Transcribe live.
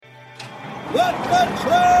Let the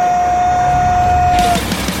train!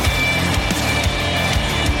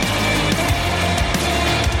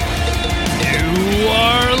 You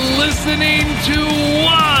are listening to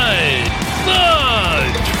What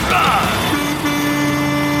the Truck.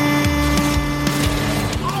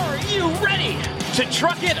 Are you ready to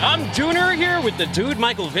truck it? I'm Dooner here with the dude,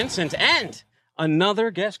 Michael Vincent, and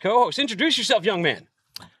another guest co-host. Introduce yourself, young man.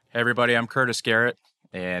 Hey everybody, I'm Curtis Garrett,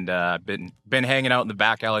 and I've been hanging out in the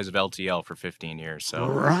back alleys of LTL for 15 years. So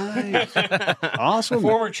Right. Awesome.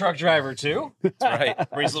 Former truck driver, too. that's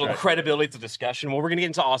right. Brings a little credibility to the discussion. Well, we're going to get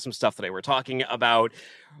into awesome stuff today. We're talking about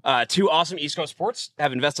two awesome East Coast sports,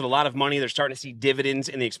 have invested a lot of money. They're starting to see dividends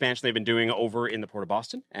in the expansion they've been doing over in the Port of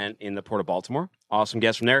Boston and in the Port of Baltimore. Awesome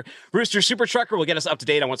guest from there. Rooster Super Trucker will get us up to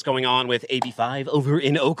date on what's going on with AB5 over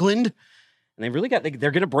in Oakland. And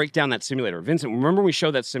they're going to break down that simulator. Vincent, remember we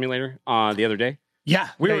showed that simulator the other day? Yeah.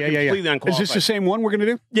 We were completely unqualified. Is this the same one we're going to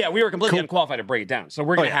do? Yeah, we were completely unqualified to break it down. So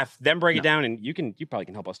we're going to have them break it No. down, and you probably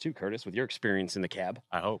can help us too, Curtis, with your experience in the cab.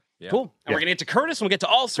 I hope. Yeah. Cool. And we're going to get to Curtis, and we'll get to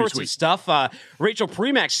all sorts of stuff. Rachel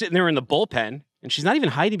Premack's sitting there in the bullpen, and she's not even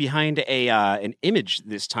hiding behind an image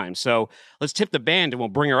this time. So let's tip the band, and we'll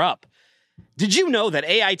bring her up. Did you know that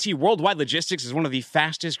AIT Worldwide Logistics is one of the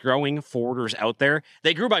fastest growing forwarders out there?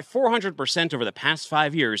 They grew by 400% over the past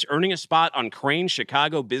 5 years, earning a spot on Crane's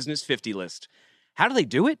Chicago Business 50 list. How do they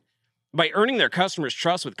do it? By earning their customers'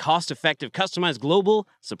 trust with cost-effective, customized global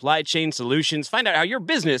supply chain solutions. Find out how your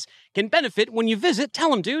business can benefit when you visit. Tell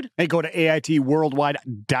them, dude. Hey, go to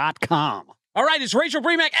AITworldwide.com. All right, it's Rachel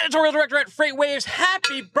Premack, editorial director at FreightWaves.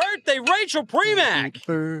 Happy birthday, Rachel Premack.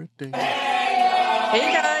 Birthday.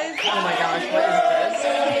 Hey guys! Oh my gosh, what is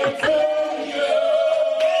this?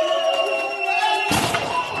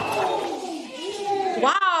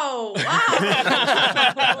 Wow!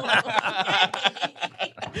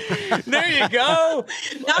 There you go.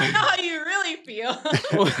 Now I know how you really feel.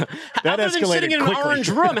 That Other than escalated sitting in an quickly. orange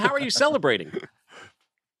room, how are you celebrating?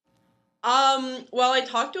 Well, I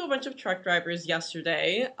talked to a bunch of truck drivers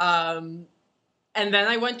yesterday, and then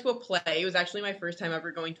I went to a play. It was actually my first time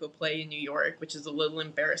ever going to a play in New York, which is a little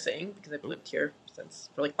embarrassing because I've lived here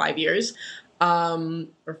for like 5 years,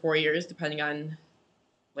 or 4 years, depending on,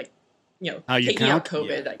 How you taking count? out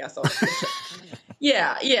COVID, I guess.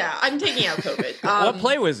 Yeah, I'm taking out COVID. What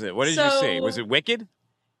play was it? What did you see? Was it Wicked?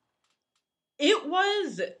 It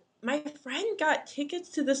was. My friend got tickets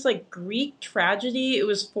to this Greek tragedy. It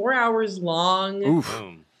was 4 hours long. Oof.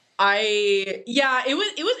 Boom. It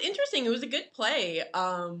was interesting. It was a good play.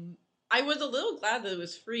 I was a little glad that it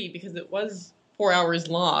was free because it was 4 hours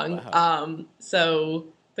long. Wow.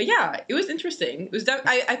 But yeah, it was interesting. It was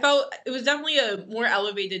I felt it was definitely a more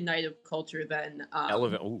elevated night of culture than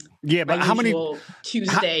Yeah, but my how many? usual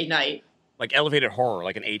Tuesday night. Like elevated horror,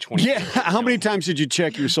 like an A20. Yeah, how many times did you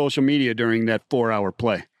check your social media during that 4 hour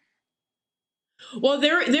play? Well,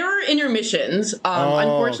 there were intermissions. Oh,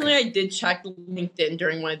 Unfortunately, I did check LinkedIn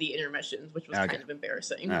during one of the intermissions, which was Okay. kind of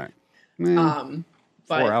embarrassing. All right. Man,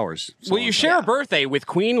 But 4 hours. Well, you share a birthday with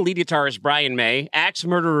Queen lead guitarist Brian May, axe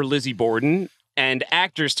murderer Lizzie Borden, and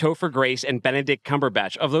actors Topher Grace and Benedict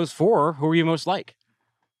Cumberbatch. Of those four, who are you most like?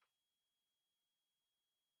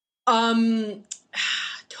 Topher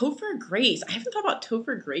Grace. I haven't thought about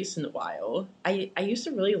Topher Grace in a while. I used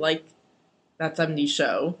to really like that 70s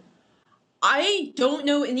show. I don't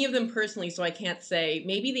know any of them personally, so I can't say.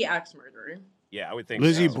 Maybe the axe murderer. Yeah, I would think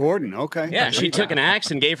Lizzie so. Borden. Okay. Yeah, she took an axe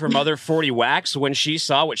and gave her mother 40 whacks. When she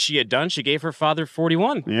saw what she had done, she gave her father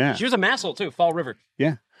 41. Yeah. She was a masshole, too, Fall River.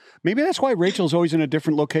 Yeah. Maybe that's why Rachel's always in a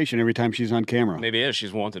different location every time she's on camera. Maybe it is.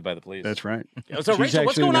 She's wanted by the police. That's right. So, She's Rachel, what's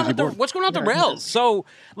actually going on Lizzie with the Borden. what's going on with the rails? So,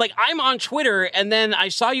 I'm on Twitter, and then I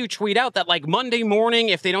saw you tweet out that Monday morning,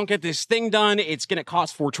 if they don't get this thing done, it's going to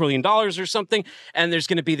cost $4 trillion or something, and there's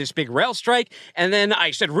going to be this big rail strike. And then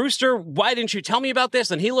I said, Rooster, why didn't you tell me about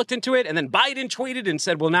this? And he looked into it, and then Biden tweeted and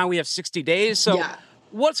said, well, now we have 60 days. So,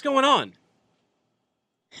 what's going on?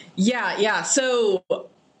 Yeah. So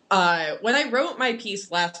when I wrote my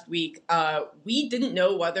piece last week, we didn't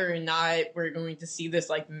know whether or not we're going to see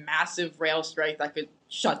this massive rail strike that could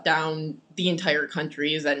shut down the entire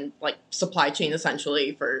countries and supply chain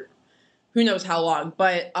essentially for who knows how long.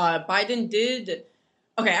 But Biden did.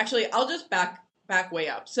 Okay, actually, I'll just back way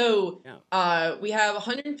up. So we have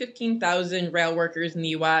 115,000 rail workers in the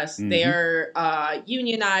U.S. Mm-hmm. They are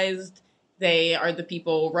unionized. They are the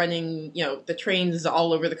people running, the trains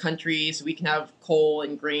all over the country so we can have coal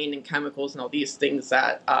and grain and chemicals and all these things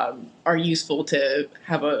that are useful to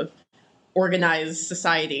have a organized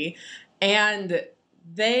society. And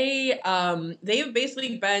they've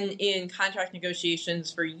basically been in contract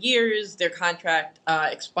negotiations for years. Their contract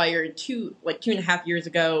expired 2.5 years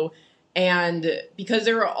ago. And because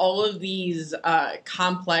there are all of these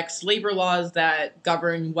complex labor laws that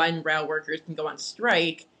govern when rail workers can go on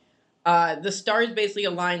strike, the stars basically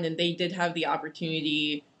aligned, and they did have the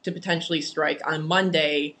opportunity to potentially strike on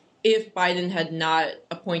Monday if Biden had not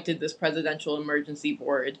appointed this presidential emergency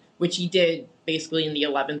board, which he did basically in the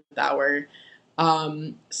 11th hour.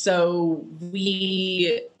 So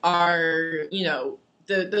we are,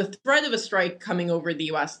 the threat of a strike coming over the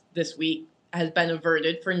U.S. this week has been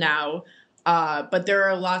averted for now. But there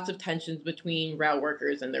are lots of tensions between rail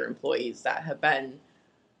workers and their employees that have been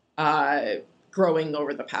growing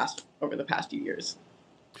over the past few years.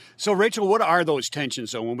 So, Rachel, what are those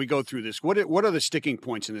tensions, though, when we go through this? What are the sticking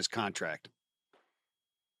points in this contract?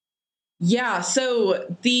 Yeah,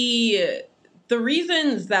 so the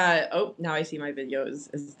reasons that now I see my video has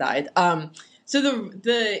died. So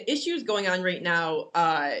the issues going on right now,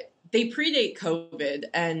 they predate COVID,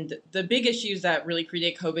 and the big issues that really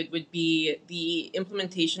predate COVID would be the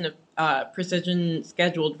implementation of precision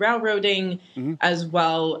scheduled railroading, as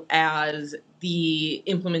well as the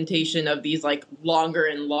implementation of these like longer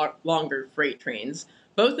and longer freight trains.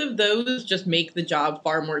 Both of those just make the job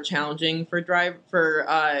far more challenging for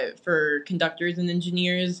conductors and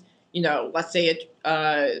engineers. Let's say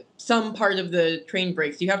some part of the train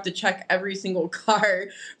breaks. You have to check every single car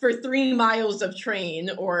for 3 miles of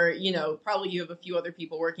train, or, probably you have a few other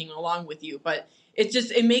people working along with you. But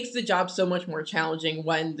it makes the job so much more challenging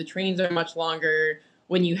when the trains are much longer,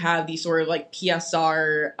 when you have these sort of like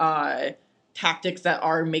PSR tactics that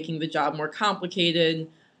are making the job more complicated.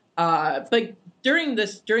 But during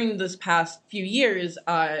this past few years,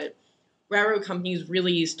 railroad companies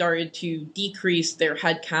really started to decrease their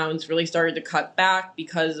headcounts, really started to cut back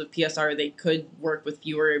because of PSR. They could work with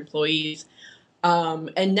fewer employees.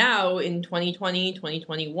 And now in 2020,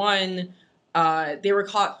 2021, they were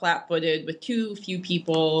caught flat-footed with too few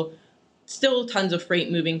people, still tons of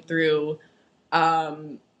freight moving through.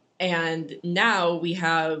 And now we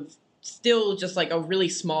have still just like a really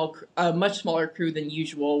much smaller crew than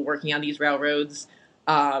usual working on these railroads.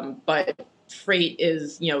 But freight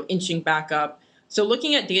is, inching back up. So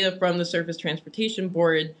looking at data from the Surface Transportation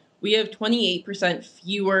Board, we have 28%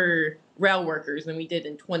 fewer rail workers than we did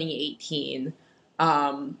in 2018.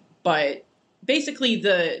 But basically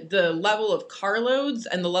the level of carloads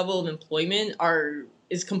and the level of employment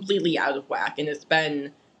is completely out of whack, and it's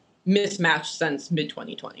been mismatched since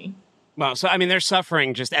mid-2020. Well, so, I mean, they're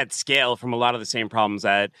suffering just at scale from a lot of the same problems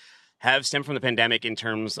that have stemmed from the pandemic in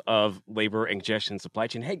terms of labor and congestion supply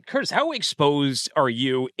chain. Hey, Curtis, how exposed are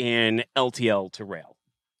you in LTL to rail?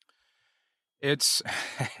 It's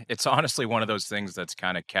honestly one of those things that's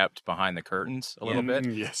kind of kept behind the curtains a little bit.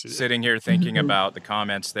 Yes, sitting here thinking about the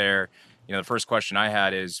comments there, the first question I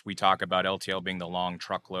had is, we talk about LTL being the long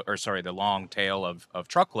tail of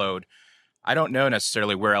truckload. I don't know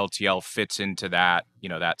necessarily where LTL fits into that,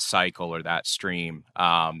 that cycle or that stream.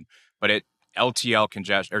 But LTL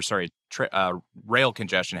congestion, rail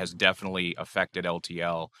congestion has definitely affected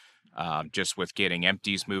LTL, just with getting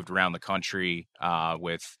empties moved around the country,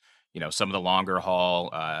 with, some of the longer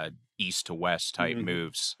haul, east to west type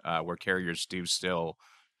moves, where carriers do still,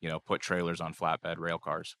 put trailers on flatbed rail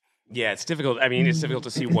cars. Yeah, it's difficult. I mean, it's difficult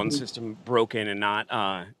to see one system broken and not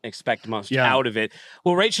expect much out of it.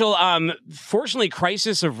 Well, Rachel, fortunately,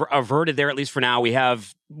 crisis averted there, at least for now. We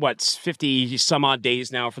have, 50 some odd days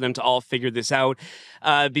now for them to all figure this out.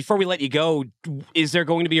 Before we let you go, is there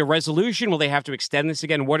going to be a resolution? Will they have to extend this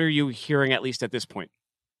again? What are you hearing, at least at this point?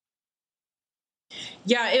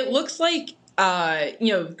 Yeah, it looks like,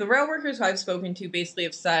 the rail workers who I've spoken to basically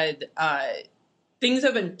have said things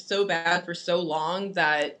have been so bad for so long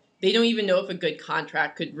that they don't even know if a good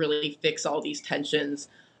contract could really fix all these tensions.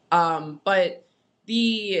 But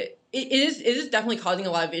it is definitely causing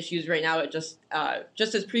a lot of issues right now. It just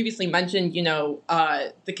as previously mentioned,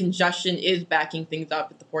 the congestion is backing things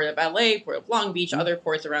up at the Port of LA, Port of Long Beach, other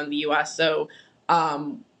ports around the U.S. So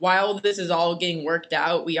while this is all getting worked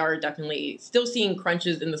out, we are definitely still seeing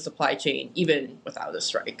crunches in the supply chain, even without a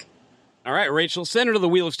strike. All right, Rachel, send her to the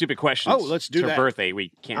Wheel of Stupid Questions. Oh, let's do it's that. Her birthday.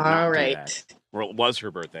 We can't all not right. do that. Well, it was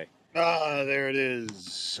her birthday. There it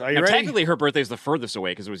is. Are you now, ready? technically, her birthday is the furthest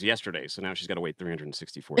away because it was yesterday, so now she's got to wait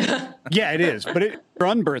 364 days. Yeah, it is. But it's her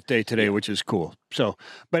unbirthday today, which is cool. So,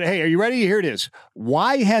 but hey, are you ready? Here it is.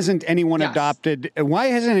 Why hasn't anyone adapted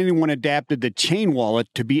the chain wallet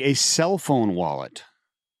to be a cell phone wallet?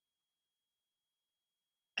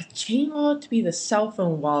 A chain wallet to be the cell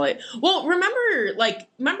phone wallet. Well,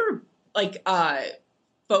 remember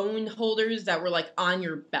phone holders that were like on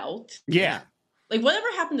your belt? Yeah. Like, whatever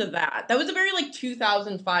happened to that? That was a very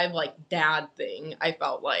 2005 dad thing, I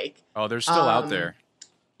felt like. Oh, they're still out there.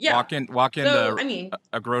 Yeah. Walk in So,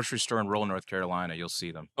 a grocery store in rural North Carolina. You'll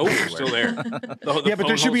see them. Oh, they're still there. Yeah, but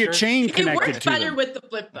there should be a chain it connected works to better them. with the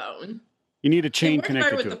flip phone. You need a chain It works better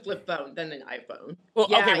connected with to the it. flip phone than an iPhone. Well,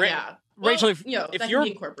 yeah, okay, yeah. Well, Rachel, if that can your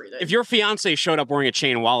be incorporated. if your fiance showed up wearing a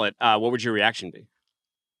chain wallet, what would your reaction be?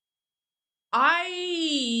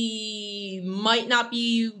 I might not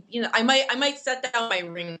be, I might set down my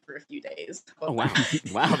ring for a few days. Oh wow,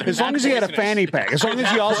 wow! As long as he had a fanny pack. As long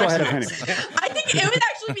as he also had a fanny pack. I think it would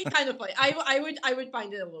actually be kind of funny. I would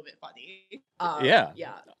find it a little bit funny. Yeah.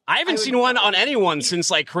 I haven't seen one on anyone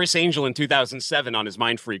since like Chris Angel in 2007 on his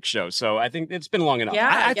Mind Freak show. So I think it's been long enough.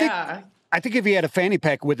 Yeah, I think if he had a fanny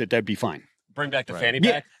pack with it, that'd be fine. Bring back the fanny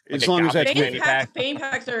pack. Yeah, as long as that's fanny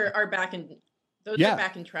packs are back in. Those are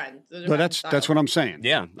back in trend. So that's what I'm saying.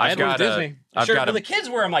 Yeah, I had one with Disney. I've Sure, got but the kids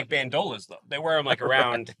wear them like bandolas, though. They wear them like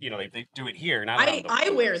around, they do it here. Not I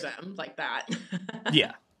wear them like that.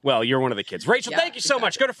 Yeah. Well, you're one of the kids. Rachel, thank you so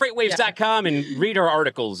much. Go to freightwaves.com and read our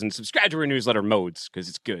articles and subscribe to our newsletter Modes because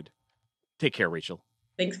it's good. Take care, Rachel.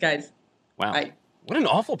 Thanks, guys. Wow. Bye. What an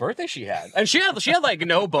awful birthday she had. And she had like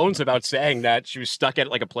no bones about saying that she was stuck at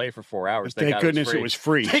like a play for 4 hours. Thank goodness it was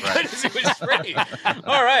free. Thank goodness it was free.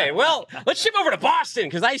 All right. Well, let's ship over to Boston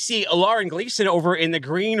because I see Lauren Gleason over in the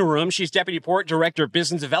green room. She's Deputy Port Director of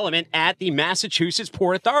Business Development at the Massachusetts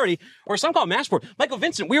Port Authority, or some call it Massport. Michael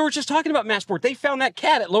Vincent, we were just talking about Massport. They found that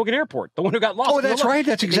cat at Logan Airport, the one who got lost. Oh, that's right.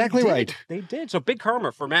 That's exactly right. They did. So big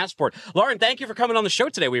karma for Massport. Lauren, thank you for coming on the show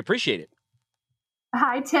today. We appreciate it.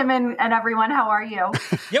 Hi, Tim and everyone. How are you?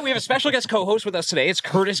 Yeah, we have a special guest co-host with us today. It's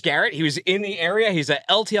Curtis Garrett. He was in the area. He's an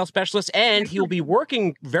LTL specialist, and he'll be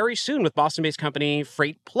working very soon with Boston-based company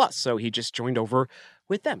Freight Plus. So he just joined over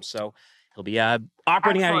with them. So he'll be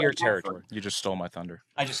operating out of your territory. You just stole my thunder.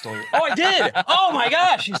 I just stole your... Oh, I did! Oh, my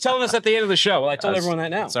gosh! He's telling us at the end of the show. Well, I told everyone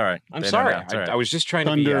that now. It's all right. I'm sorry. I was just trying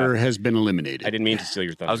to be... Thunder has been eliminated. I didn't mean to steal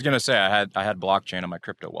your thunder. I was going to say I had blockchain on my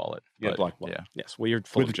crypto wallet. Yeah, blockchain. Yeah. Yes. Well, you're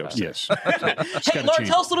full of jokes. Yes. Hey, Lauren,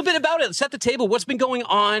 tell us a little bit about it. Set the table. What's been going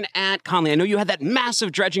on at Conley? I know you had that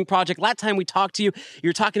massive dredging project. Last time we talked to you, you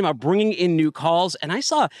were talking about bringing in new calls, and I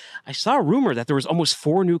saw a rumor that there was almost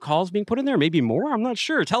 4 new calls being put in there, maybe more. I'm not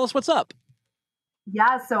sure. Tell us what's up.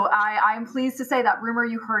 Yeah, so I'm pleased to say that rumor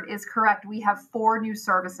you heard is correct. We have 4 new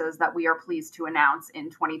services that we are pleased to announce in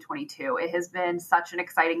 2022. It has been such an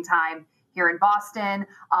exciting time here in Boston.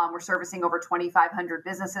 We're servicing over 2,500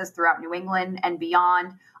 businesses throughout New England and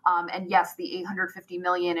beyond. And yes, the $850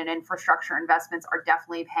 million in infrastructure investments are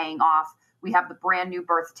definitely paying off. We have the brand new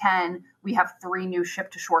Berth 10. We have 3 new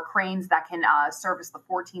ship-to-shore cranes that can service the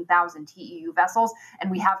 14,000 TEU vessels. And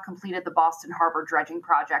we have completed the Boston Harbor dredging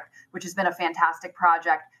project, which has been a fantastic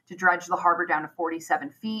project to dredge the harbor down to 47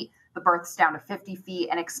 feet, the berths down to 50 feet,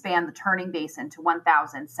 and expand the turning basin to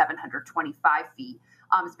 1,725 feet.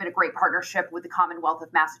 It's been a great partnership with the Commonwealth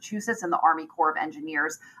of Massachusetts and the Army Corps of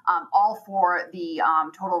Engineers, all for the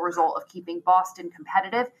total result of keeping Boston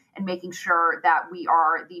competitive and making sure that we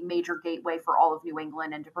are the major gateway for all of New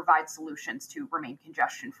England and to provide solutions to remain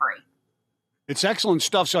congestion-free. It's excellent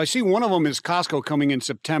stuff. So I see one of them is Costco coming in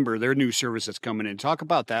September, their new service that's coming in. Talk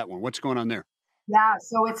about that one. What's going on there? Yeah,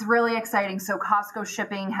 so it's really exciting. So Costco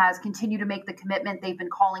Shipping has continued to make the commitment. They've been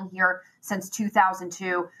calling here since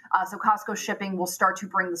 2002. So Costco Shipping will start to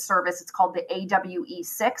bring the service. It's called the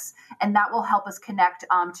AWE6, and that will help us connect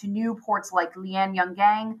to new ports like Lian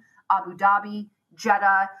Abu Dhabi,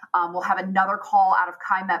 Jeddah. We'll have another call out of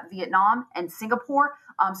Kai Mep, Vietnam, and Singapore.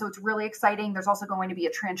 So it's really exciting. There's also going to be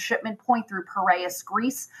a transshipment point through Piraeus,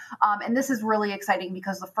 Greece. And this is really exciting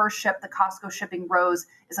because the first ship, the Costco Shipping Rose,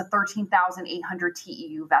 is a 13,800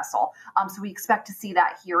 TEU vessel. So we expect to see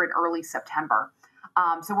that here in early September.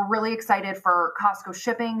 So we're really excited for Costco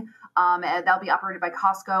Shipping. And they'll be operated by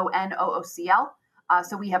Costco and OOCL.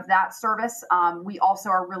 So we have that service. We also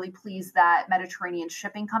are really pleased that Mediterranean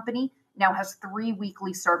Shipping Company now has 3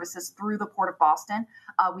 weekly services through the Port of Boston.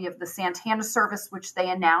 We have the Santana service, which they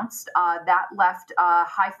announced. That left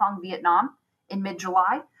Haiphong, Vietnam in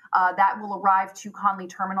mid-July. That will arrive to Conley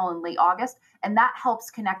Terminal in late August. And that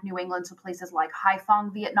helps connect New England to places like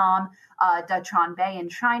Haiphong, Vietnam, Dachan Bay in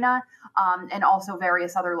China, and also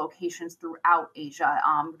various other locations throughout Asia,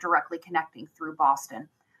 directly connecting through Boston.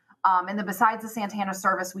 And then besides the Santana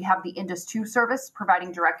service, we have the Indus 2 service,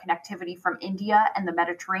 providing direct connectivity from India and the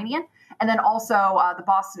Mediterranean. And then also the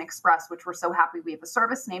Boston Express, which we're so happy we have a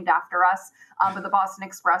service named after us. But the Boston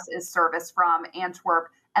Express is service from Antwerp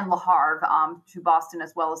and Le Havre to Boston,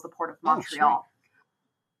 as well as the Port of Montreal.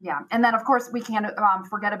 Yeah. And then, of course, we can't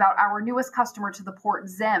forget about our newest customer to the port,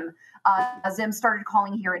 Zim. Zim started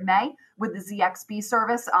calling here in May with the ZXB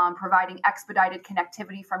service, providing expedited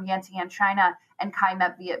connectivity from Yantian, China and Kai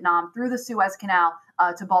Met, Vietnam through the Suez Canal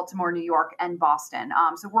to Baltimore, New York, and Boston.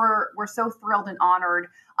 So we're so thrilled and honored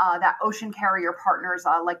that ocean carrier partners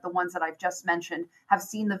like the ones that I've just mentioned have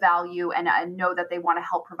seen the value and know that they want to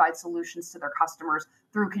help provide solutions to their customers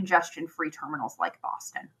through congestion-free terminals like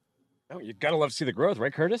Boston. Oh, you gotta love to see the growth,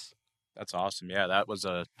 right, Curtis? That's awesome. Yeah, that was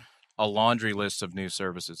a laundry list of new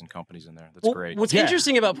services and companies in there. That's great. What's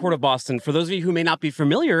interesting about Port of Boston, for those of you who may not be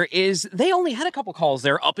familiar, is they only had a couple calls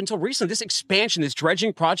there up until recently. This expansion, this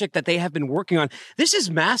dredging project that they have been working on, this is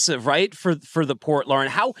massive, right, for the port, Lauren.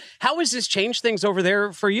 How has this changed things over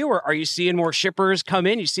there for you? Or are you seeing more shippers come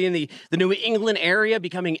in? You seeing the New England area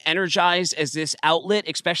becoming energized as this outlet,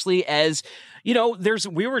 especially as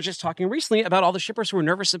we were just talking recently about all the shippers who are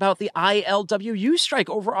nervous about the ILWU strike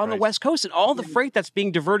over on the West Coast and all the freight that's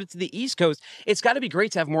being diverted to the East Coast. It's got to be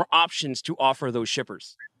great to have more options to offer those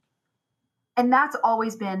shippers. And that's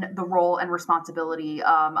always been the role and responsibility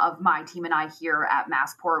of my team and I here at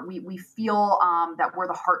Massport. We feel that we're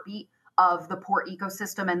the heartbeat of the port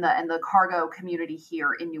ecosystem and the cargo community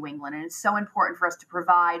here in New England. And it's so important for us to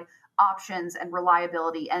provide options and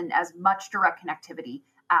reliability and as much direct connectivity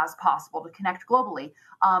as possible to connect globally.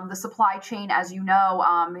 The supply chain, as you know,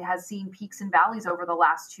 has seen peaks and valleys over the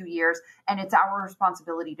last 2 years, and it's our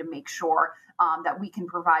responsibility to make sure that we can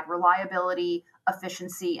provide reliability,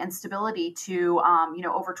 efficiency, and stability to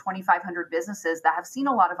over 2,500 businesses that have seen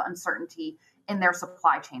a lot of uncertainty in their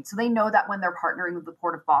supply chain. So they know that when they're partnering with the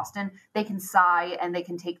Port of Boston, they can sigh and they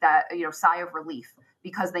can take that sigh of relief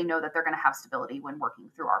because they know that they're going to have stability when working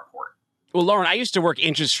through our port. Well, Lauren, I used to work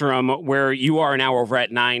inches from where you are now over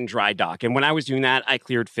at 9 Dry Dock. And when I was doing that, I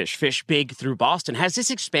cleared fish big through Boston. Has this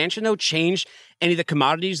expansion, though, changed any of the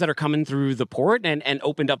commodities that are coming through the port and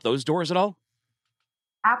opened up those doors at all?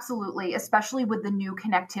 Absolutely, especially with the new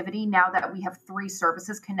connectivity. Now that we have 3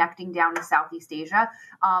 services connecting down to Southeast Asia,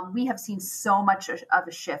 we have seen so much of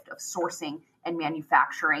a shift of sourcing and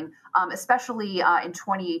manufacturing, especially in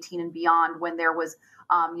 2018 and beyond when there was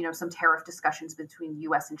some tariff discussions between the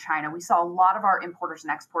U.S. and China. We saw a lot of our importers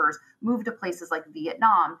and exporters move to places like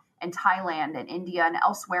Vietnam and Thailand and India and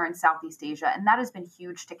elsewhere in Southeast Asia. And that has been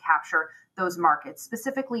huge to capture those markets,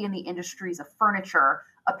 specifically in the industries of furniture,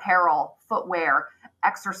 apparel, footwear,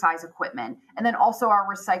 exercise equipment, and then also our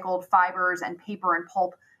recycled fibers and paper and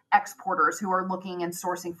pulp exporters who are looking and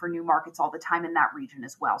sourcing for new markets all the time in that region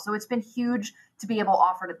as well. So it's been huge to be able to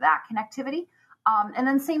offer that connectivity. And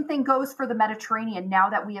then same thing goes for the Mediterranean. Now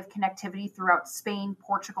that we have connectivity throughout Spain,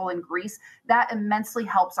 Portugal, and Greece, that immensely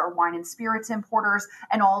helps our wine and spirits importers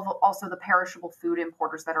and also the perishable food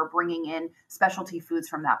importers that are bringing in specialty foods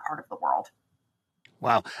from that part of the world.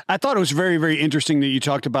 Wow. I thought it was very, very interesting that you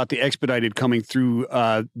talked about the expedited coming through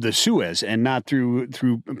the Suez and not through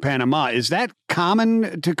Panama. Is that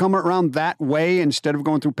common to come around that way instead of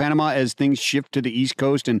going through Panama as things shift to the East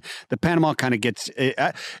Coast? And the Panama kind of gets,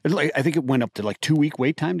 I think it went up to 2-week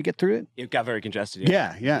wait time to get through it. It got very congested.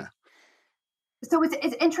 Yeah. So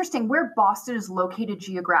it's interesting where Boston is located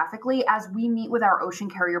geographically. As we meet with our ocean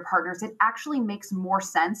carrier partners, it actually makes more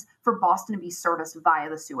sense for Boston to be serviced via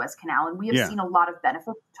the Suez Canal. And we have seen a lot of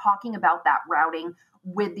benefit talking about that routing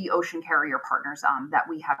with the ocean carrier partners that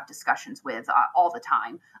we have discussions with all the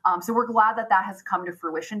time. So we're glad that has come to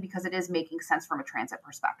fruition because it is making sense from a transit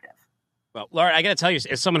perspective. Well, Laura, I got to tell you,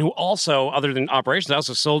 as someone who also, other than operations, I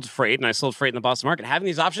also sold freight, and I sold freight in the Boston market. Having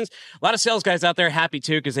these options, a lot of sales guys out there happy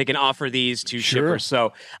too because they can offer these to shippers.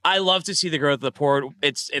 So I love to see the growth of the port.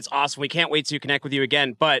 It's awesome. We can't wait to connect with you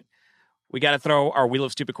again, but we got to throw our Wheel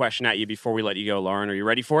of Stupid question at you before we let you go, Lauren. Are you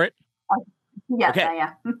ready for it? Yes, okay.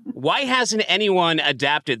 I am. Why hasn't anyone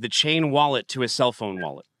adapted the chain wallet to a cell phone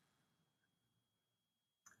wallet?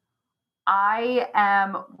 I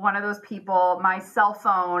am one of those people, my cell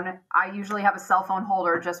phone, I usually have a cell phone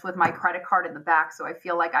holder just with my credit card in the back. So I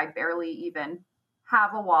feel like I barely even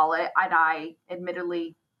have a wallet. And I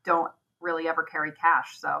admittedly don't really ever carry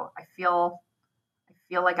cash. So I feel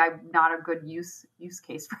like I'm not a good use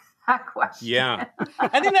case for that question. Yeah.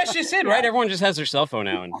 I think that's just it, right? Everyone just has their cell phone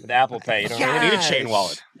now, and with Apple Pay, you don't really need a chain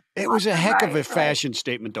wallet. It was a heck of a fashion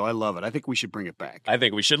statement, though. I love it. I think we should bring it back. I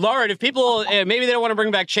think we should. Lauren, if people, maybe they don't want to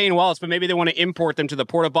bring back chain wallets, but maybe they want to import them to the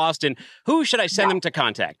Port of Boston, who should I send them to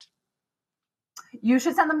contact? You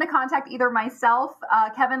should send them to contact either myself,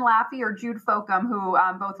 Kevin Laffey, or Jude Fokum, who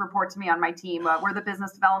both report to me on my team. We're the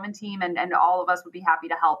business development team, and all of us would be happy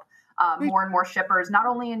to help more and more shippers, not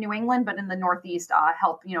only in New England, but in the Northeast,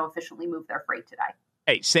 help efficiently move their freight today.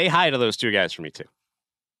 Hey, say hi to those two guys for me, too.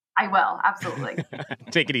 I will, absolutely.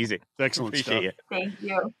 Take it easy. Excellent Appreciate stuff. it. Thank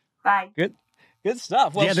you. Bye. Good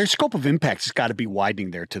stuff. Well, Yeah, their scope of impact has got to be widening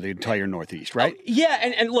there to the entire Northeast, right? Yeah,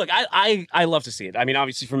 and look, I love to see it. I mean,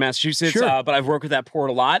 obviously from Massachusetts, Sure. but I've worked with that port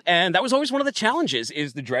a lot, and that was always one of the challenges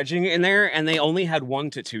is the dredging in there, and they only had 1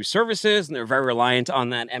 to 2 services, and they're very reliant on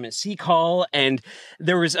that MSC call, and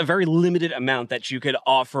there was a very limited amount that you could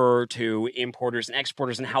offer to importers and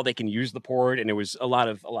exporters and how they can use the port, and it was a lot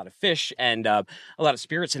of fish and a lot of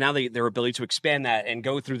spirits, and now their ability to expand that and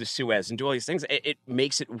go through the Suez and do all these things, it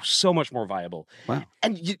makes it so much more viable. Wow.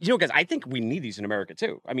 And you know, guys, I think we need these in America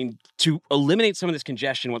too. I mean, to eliminate some of this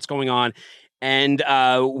congestion, what's going on, and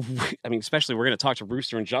I mean, especially we're going to talk to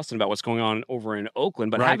Rooster and Justin about what's going on over in Oakland,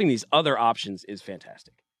 but having these other options is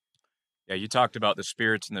fantastic. Yeah, you talked about the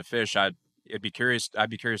spirits and the fish. I'd be curious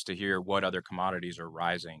to hear what other commodities are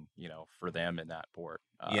rising, for them in that port.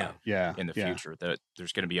 In the future, that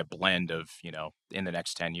there's going to be a blend of, in the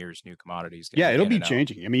next 10 years, new commodities. Yeah, it'll be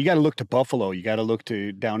changing. I mean, you got to look to Buffalo. You got to look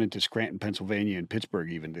to down into Scranton, Pennsylvania, and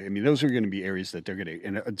Pittsburgh. Even. I mean, those are going to be areas that they're going to,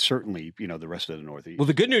 and certainly, the rest of the Northeast. Well,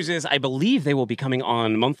 the good news is, I believe they will be coming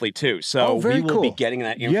on monthly too. So we will be getting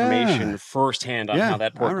that information firsthand on how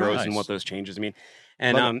that port grows and what those changes mean.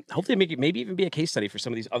 And hopefully maybe even be a case study for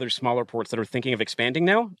some of these other smaller ports that are thinking of expanding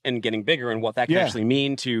now and getting bigger and what that can actually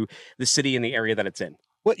mean to the city and the area that it's in.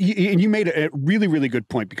 Well, you made a really, really good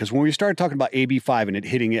point, because when we started talking about AB5 and it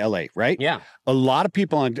hitting LA, right? Yeah. A lot of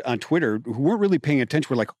people on Twitter who weren't really paying attention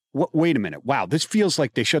were like, wait a minute. Wow, this feels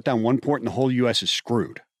like they shut down one port and the whole U.S. is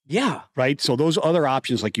screwed. Yeah. Right. So those other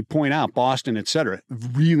options, like you point out, Boston, et cetera,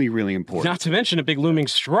 really, really important. Not to mention a big looming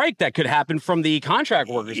strike that could happen from the contract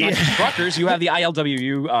workers, not just truckers. You have the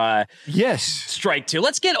ILWU strike too.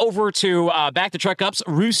 Let's get over to Back to Truck Up's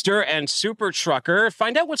Rooster and Super Trucker.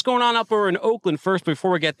 Find out what's going on up over in Oakland first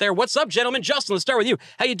before we get there. What's up, gentlemen? Justin, let's start with you.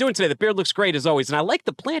 How you doing today? The beard looks great as always, and I like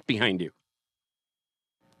the plant behind you.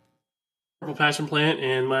 Purple passion plant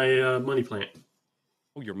and my money plant.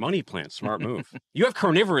 Oh, your money plant. Smart move. You have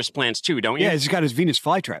carnivorous plants too, don't you? Yeah, he's got his Venus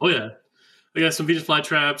flytrap. Oh, yeah. I got some Venus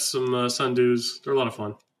flytraps, some sundews. They're a lot of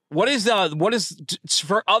fun. What is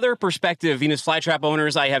for other prospective Venus flytrap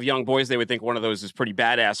owners? I have young boys. They would think one of those is pretty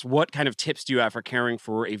badass. What kind of tips do you have for caring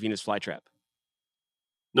for a Venus flytrap?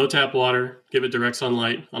 No tap water. Give it direct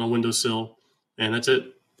sunlight on a windowsill. And that's it.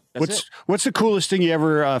 What's the coolest thing you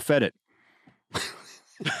ever fed it?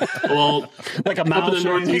 Well, like a mouse. Up in the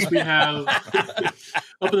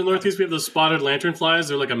Northeast, we have those spotted lanternflies.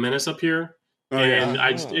 They're like a menace up here.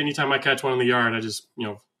 Anytime I catch one in the yard, I just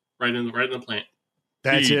right in the plant.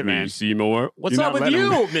 That's it, man. Seymour. What's up with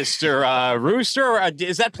you, Mr. Rooster?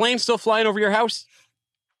 Is that plane still flying over your house?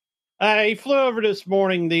 He flew over this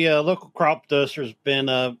morning. The local crop duster's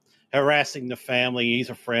been harassing the family.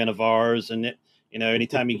 He's a friend of ours, and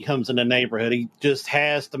anytime he comes in the neighborhood, he just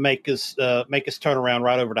has to make us turn around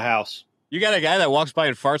right over the house. You got a guy that walks by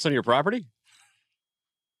and farts on your property?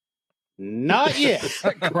 Not yet.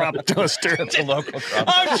 Crop duster. It's a local crop.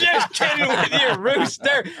 I'm just kidding with you,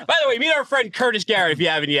 Rooster. By the way, meet our friend Curtis Garrett if you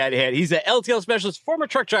haven't yet. He's an LTL specialist, former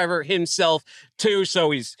truck driver himself too,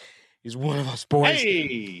 so he's one of us boys.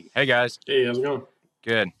 Hey guys. Hey, how's it going?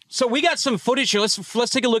 Good. So we got some footage here. Let's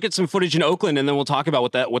take a look at some footage in Oakland, and then we'll talk about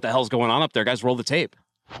what the hell's going on up there. Guys, roll the tape.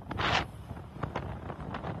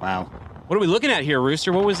 Wow. What are we looking at here,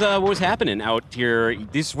 Rooster? What was happening out here?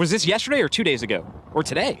 Was this yesterday or 2 days ago or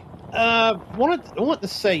today? I want to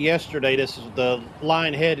say yesterday. This is the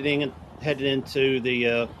line headed into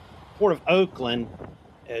the port of Oakland.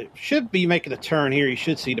 Should be making a turn here. You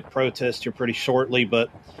should see the protest here pretty shortly. But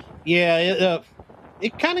yeah,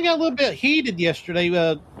 it kind of got a little bit heated yesterday.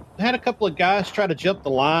 Had a couple of guys try to jump the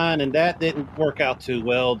line, and that didn't work out too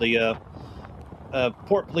well. The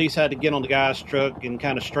port police had to get on the guy's truck and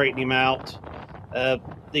kind of straighten him out.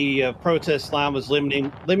 The protest line was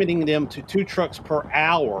limiting them to 2 trucks per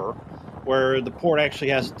hour, where the port actually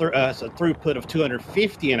has a throughput of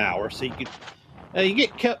 250 an hour. So you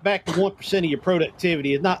get cut back to 1% of your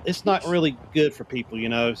productivity. It's not really good for people,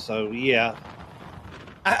 So yeah.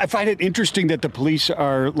 I find it interesting that the police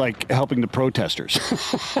are like helping the protesters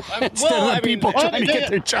instead of people trying to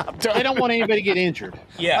get their job done. They don't want anybody to get injured.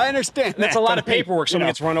 Yeah, I understand. That's a lot of paperwork. Someone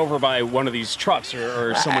gets run over by one of these trucks,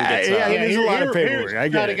 or someone gets. It is a lot of paperwork. I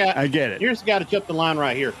get it. Here's the guy to jump the line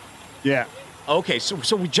right here. Yeah. Okay,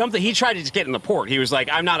 so we jumped. He tried to just get in the port. He was like,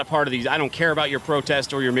 "I'm not a part of these. I don't care about your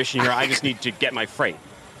protest or your mission here. I just need to get my freight."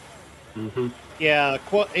 Mm-hmm. Yeah,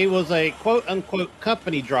 he was a quote-unquote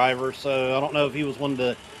company driver, so I don't know if he was one of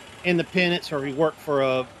the independents or if he worked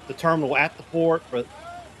for the terminal at the port, but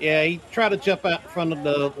yeah, he tried to jump out in front of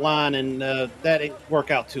the line, and that didn't work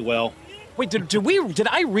out too well. Wait, did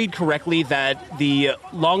I read correctly that the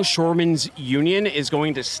Longshoremen's Union is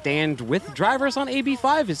going to stand with drivers on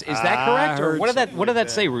AB5? Is that correct? Or what did that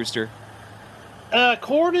say, Rooster?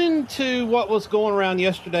 According to what was going around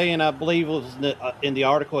yesterday, and I believe it was in the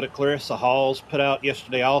article that Clarissa Halls put out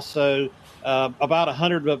yesterday also, about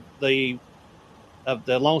 100 of the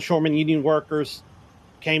Longshoremen Union workers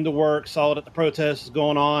came to work, saw that the protest was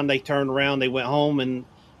going on. They turned around, they went home, and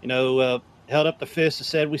held up the fist and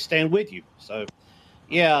said, "We stand with you." So,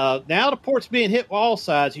 yeah, now the port's being hit with all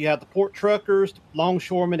sides. You have the port truckers, the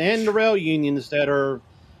longshoremen, and the rail unions that are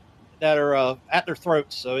at their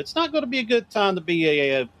throats. So it's not going to be a good time to be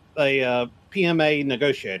a PMA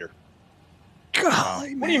negotiator.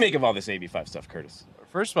 Golly, what do you make of all this AB5 stuff, Curtis?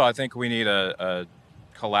 First of all, I think we need a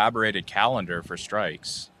collaborated calendar for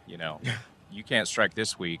strikes. You can't strike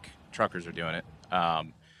this week. Truckers are doing it.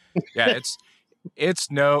 Yeah,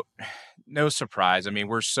 it's no surprise. I mean,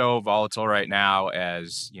 we're so volatile right now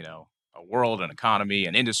as, a world, an economy,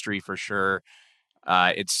 an industry for sure.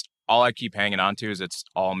 It's all I keep hanging on to is it's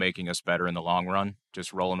all making us better in the long run,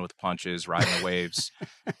 just rolling with the punches, riding the waves,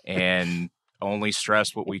 and only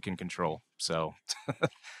stress what we can control. So,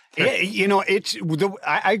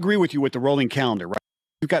 I agree with you with the rolling calendar, right?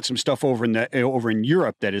 We've got some stuff over in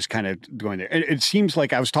Europe that is kind of going there. It seems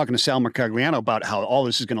like I was talking to Sal Mercogliano about how all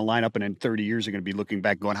this is going to line up, and in 30 years they're going to be looking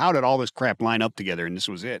back going, how did all this crap line up together? And this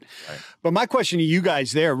was it. Right. But my question to you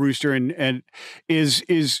guys there, Rooster, and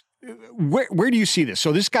is where do you see this?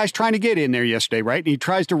 So this guy's trying to get in there yesterday, right? And he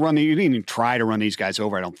tries to he didn't even try to run these guys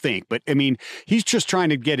over, I don't think. But, I mean, he's just trying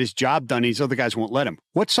to get his job done. These other guys won't let him.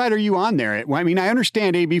 What side are you on there? Well, I mean, I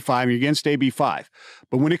understand AB5. You're against AB5.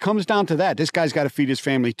 But when it comes down to that, this guy's got to feed his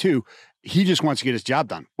family, too. He just wants to get his job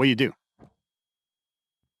done. What do you do?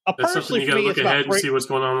 That's something you got to look ahead and see what's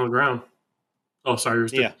going on the ground. Oh, sorry.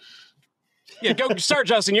 Rooster. Yeah, go start,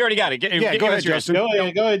 Justin. You already got it. Go ahead, Justin. Go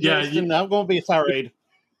ahead, Justin. I'm going to be a tirade.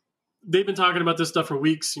 They've been talking about this stuff for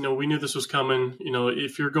weeks. We knew this was coming.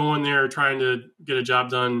 If you're going there trying to get a job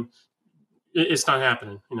done, it's not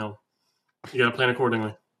happening. You got to plan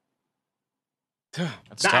accordingly.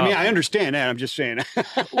 I mean, I understand that. I'm just saying.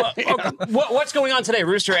 What's going on today,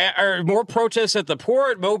 Rooster? Are more protests at the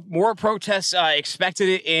port? More protests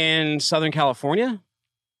expected in Southern California?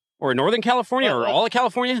 Or Northern California? Or all of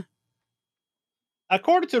California?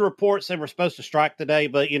 According to the reports, they were supposed to strike today,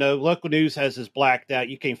 but, local news has this blacked out.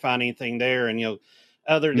 You can't find anything there. And,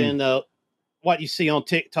 other than what you see on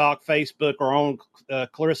TikTok, Facebook, or on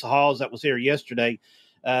Clarissa Halls that was here yesterday,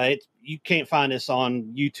 you can't find this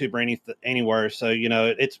on YouTube or anywhere. So,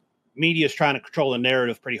 it's media's trying to control the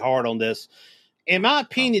narrative pretty hard on this. In my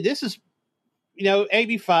opinion, this is,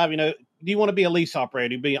 AB5, do you want to be a lease operator?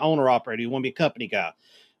 Do you be an owner operator? Do you want to be a company guy?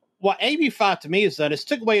 What AB5 to me has done is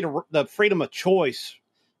took away the freedom of choice,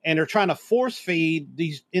 and they're trying to force feed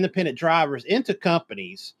these independent drivers into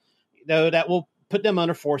companies, that will put them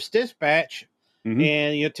under forced dispatch,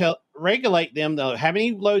 and regulate them. How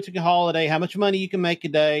many loads you can haul a day, how much money you can make a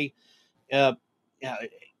day,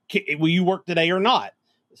 will you work today or not?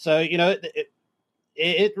 So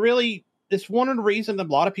it really it's one of the reasons a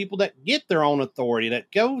lot of people that get their own authority,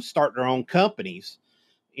 that go start their own companies.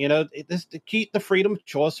 It's to keep the freedom of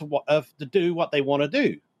choice of to do what they want to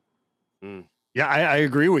do. Yeah, I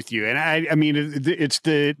agree with you. And I mean, it's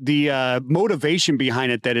the motivation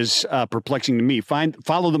behind it that is perplexing to me.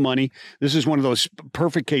 Follow the money. This is one of those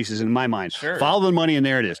perfect cases in my mind. Sure. Follow the money, and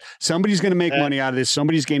there it is. Somebody's going to make money out of this.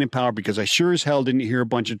 Somebody's gaining power, because I sure as hell didn't hear a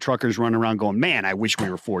bunch of truckers running around going, man, I wish we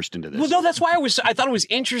were forced into this. Well, no, that's why I thought it was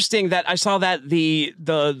interesting that I saw that the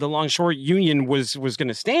Longshore Union was going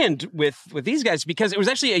to stand with these guys, because it was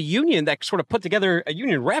actually a union that sort of put together, a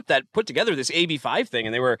union rep that put together this AB5 thing.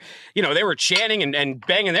 And they were chanting and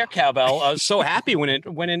banging their cowbell. I was so happy when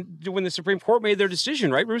the Supreme Court made their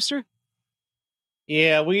decision, right, Rooster?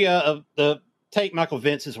 Yeah, we take Michael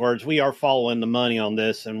Vince's words. We are following the money on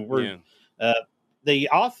this, and we're the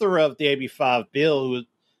author of the AB5 bill, who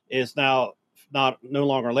is now no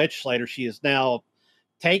longer a legislator. She is now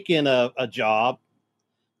taking a job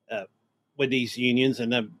with these unions,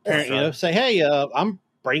 and apparently, say, hey, I'm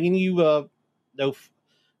bringing you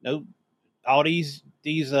all these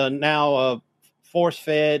now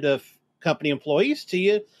force-fed company employees to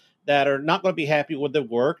you that are not going to be happy with their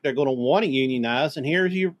work. They're going to want to unionize, and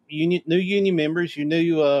here's your new union members, your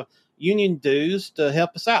new union dues to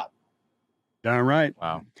help us out. Darn right.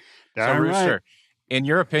 Wow. So, Rooster, in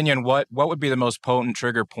your opinion, what would be the most potent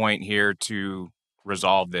trigger point here to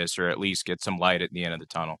resolve this, or at least get some light at the end of the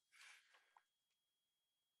tunnel?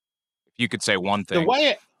 If you could say one thing.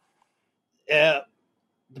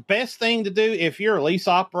 The best thing to do, if you're a lease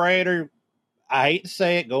operator, I hate to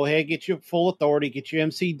say it, go ahead, get your full authority, get your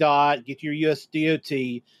MC dot, get your US DOT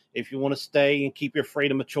if you want to stay and keep your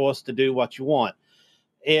freedom of choice to do what you want.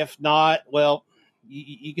 If not, well,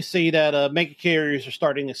 you can see that mega carriers are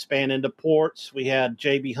starting to expand into ports. We had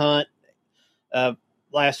JB Hunt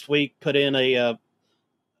last week put in an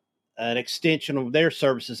extension of their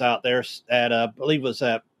services out there at I believe it was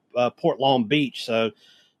at Port Long Beach. So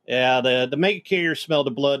yeah, the mega carriers smell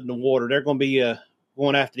the blood in the water. They're going to be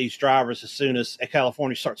going after these drivers as soon as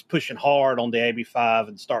California starts pushing hard on the AB5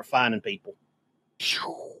 and start finding people.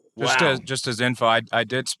 Just as info, I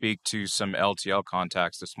did speak to some LTL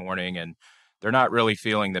contacts this morning, and they're not really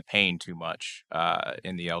feeling the pain too much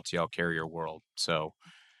in the LTL carrier world. So,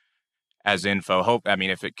 as info,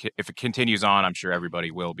 if it continues on, I'm sure everybody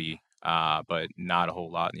will be, but not a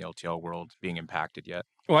whole lot in the LTL world being impacted yet.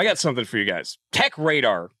 Well, I got something for you guys. Tech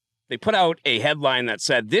Radar. They put out a headline that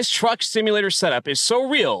said, "This truck simulator setup is so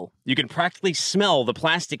real, you can practically smell the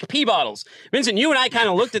plastic pee bottles." Vincent, you and I kind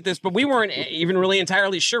of looked at this, but we weren't even really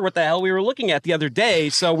entirely sure what the hell we were looking at the other day.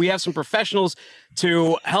 So we have some professionals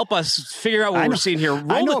to help us figure out what we're seeing here. Roll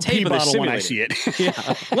I know the tape a pee of the bottle when I simulator. see it.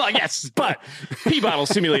 Yeah. Well, yes, but Pee Bottle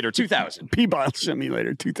Simulator 2000. Pee Bottle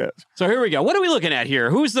Simulator 2000. So here we go. What are we looking at here?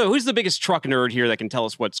 Who's the biggest truck nerd here that can tell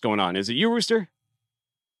us what's going on? Is it you, Rooster?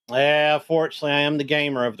 Yeah, fortunately, I am the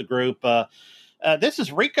gamer of the group. This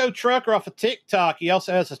is Rico Trucker off of TikTok. He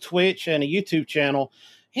also has a Twitch and a YouTube channel.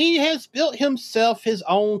 He has built himself his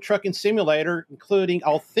own trucking simulator, including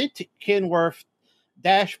authentic Kenworth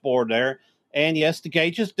dashboard there. And yes, the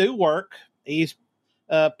gauges do work. He's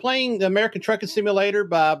playing the American Trucking Simulator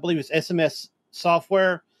by, I believe it's SMS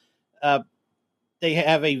software. They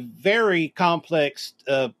have a very complex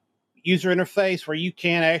user interface where you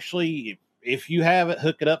can actually, if you have it,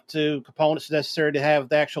 hook it up to components necessary to have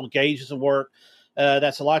the actual gauges and work.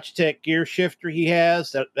 That's a Logitech gear shifter he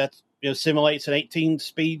has that simulates an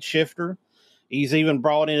 18-speed shifter. He's even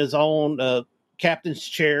brought in his own captain's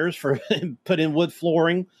chairs for put in wood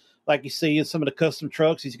flooring, like you see in some of the custom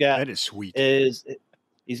trucks. He's got That is sweet.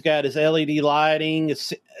 He's got his LED lighting,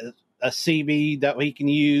 a CB that he can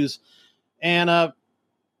use, and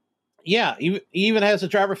yeah, he even has a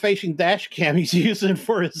driver-facing dash cam he's using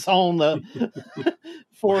for his own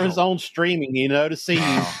his own streaming. To see.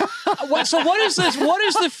 So what is this? What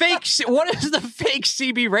is the fake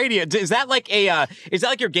CB radio? Is that like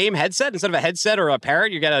your game headset? Instead of a headset or a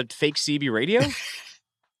parrot, you got a fake CB radio?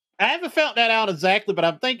 I haven't found that out exactly, but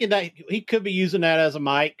I'm thinking that he could be using that as a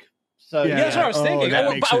mic. So yeah, that's what I was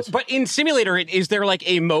thinking. But in Simulator, is there like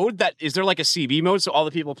a mode is there like a CB mode so all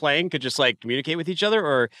the people playing could just like communicate with each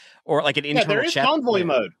other, or like an internal chat? There is convoy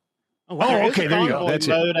mode. Okay, there you go. That's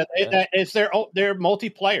it. It's their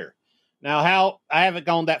multiplayer. Now, how I haven't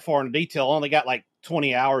gone that far into detail. I only got like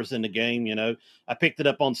 20 hours in the game. I picked it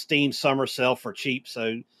up on Steam Summer Sale for cheap,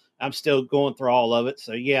 so I'm still going through all of it.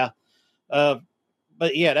 So yeah, but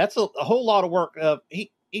yeah, that's a whole lot of work.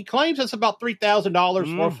 He claims it's about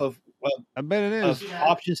 $3,000 worth of. I bet it is.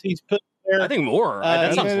 Options he's put there. I think more.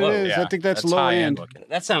 That sounds low. Yeah. I think that's low end.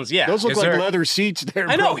 That sounds, yeah. Those look like leather seats there.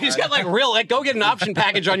 I know. Bro. He's got like go get an option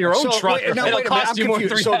package on your own truck. It'll cost you more than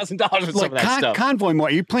 $3,000 with some of that stuff. Convoy mode.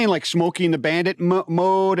 Are you playing like Smokey and the Bandit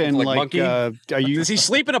mode? And like Monkey? Does he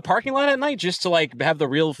sleep in a parking lot at night just to like have the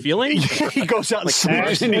real feeling? He goes out and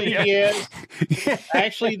sleeps.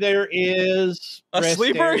 Actually, there is a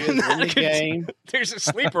sleeper in the game. There's a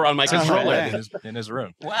sleeper on my controller in his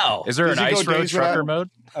room. Wow. Is there an Ice Road Trucker mode?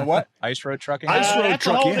 What? Ice Road Trucking? That's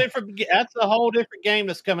a whole different game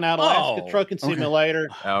that's coming out. Alaska Trucking Simulator.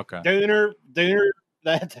 Okay. Dooner.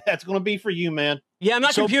 That's going to be for you, man. Yeah, I'm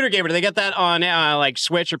not a computer gamer. Do they get that on like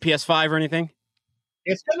Switch or PS5 or anything?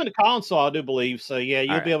 It's coming to console, I do believe. So yeah,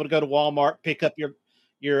 you'll be able to go to Walmart, pick up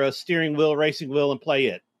your steering wheel, racing wheel, and play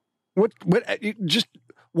it.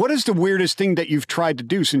 What is the weirdest thing that you've tried to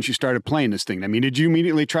do since you started playing this thing? I mean, did you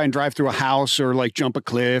immediately try and drive through a house or like jump a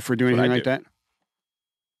cliff or do anything like that?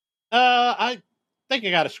 I think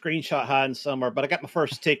I got a screenshot hiding somewhere, but I got my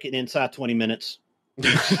first ticket inside 20 minutes.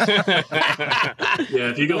 Yeah,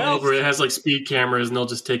 if you go over, it has like speed cameras, and they'll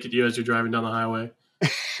just take you as you're driving down the highway.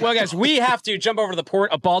 Well, guys, we have to jump over to the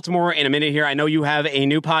port of Baltimore in a minute here. I know you have a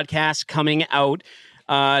new podcast coming out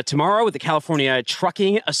tomorrow with the California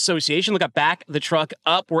Trucking Association. Look up Back the Truck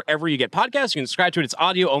Up wherever you get podcasts. You can subscribe to it. It's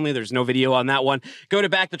audio only. There's no video on that one. Go to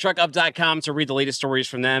backthetruckup.com to read the latest stories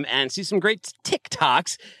from them and see some great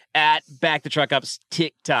TikToks at Back the Truck Up's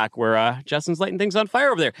TikTok, where Justin's lighting things on fire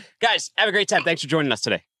over there. Guys, have a great time. Thanks for joining us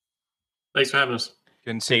today. Thanks for having us.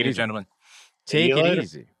 Good to see you, gentlemen. Take it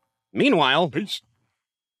easy. Meanwhile, take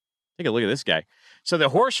a look at this guy. So the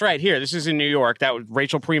horse right here, this is in New York. That was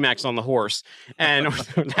Rachel Premack's on the horse. And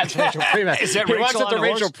that's Rachel Premack. Is that he Rachel walks up on to the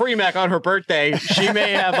Rachel horse? Premack on her birthday. She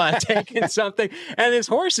may have taken something. And this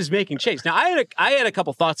horse is making chase. Now, I had a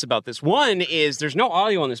couple thoughts about this. One is there's no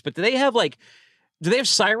audio on this, but do they have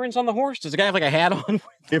sirens on the horse? Does the guy have like a hat on?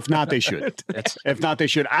 If not, they should. If not, they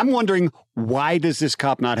should. I'm wondering, why does this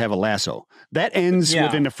cop not have a lasso? That ends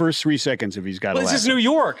within the first 3 seconds if he's got a lasso. This is New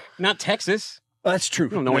York, not Texas. That's true.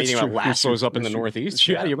 I don't know anything about lassos up in the Northeast.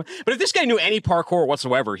 Yeah. But if this guy knew any parkour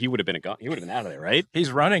whatsoever, he would have been he would have been out of there, right?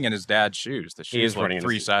 He's running in his dad's shoes. The shoes He is running in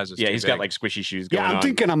 3 sizes. Yeah, too he's big. got like squishy shoes going on. I'm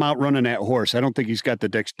thinking I'm outrunning that horse. I don't think he's got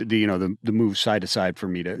the move side to side for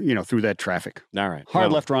me to, through that traffic. All right.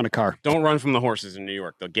 Hard left around a car. Don't run from the horses in New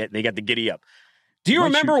York. They got the giddy up. Do you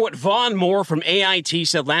remember what Vaughn Moore from AIT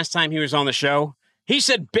said last time he was on the show? He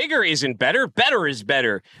said bigger isn't better, better is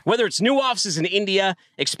better. Whether it's new offices in India,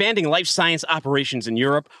 expanding life science operations in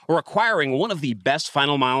Europe, or acquiring one of the best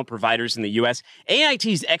final mile providers in the U.S.,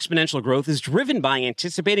 AIT's exponential growth is driven by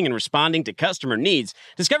anticipating and responding to customer needs.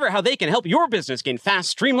 Discover how they can help your business gain fast,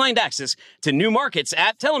 streamlined access to new markets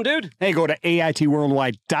at, tell them, dude. Hey, go to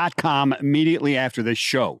AITworldwide.com immediately after this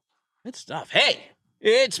show. Good stuff. Hey,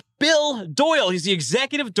 it's Bill Doyle. He's the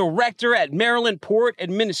executive director at Maryland Port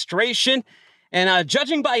Administration. And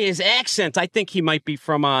judging by his accent, I think he might be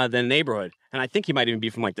from the neighborhood. And I think he might even be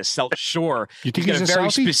from like the South Shore. You think he's got he's a very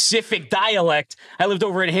Southie? specific dialect. I lived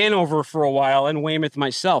over in Hanover for a while and Weymouth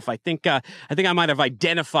myself. I think I might have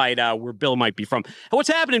identified where Bill might be from. What's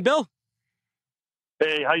happening, Bill?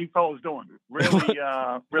 Hey, how you fellas doing? Really,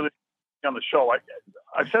 really on the show.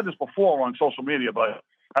 I've said this before on social media, but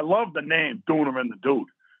I love the name Dooner and the Dude.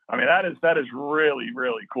 I mean, that is really,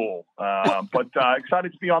 really cool. But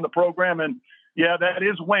excited to be on the program. And yeah, that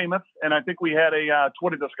is Weymouth. And I think we had a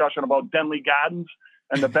Twitter discussion about Denley Gardens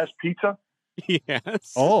and the best pizza.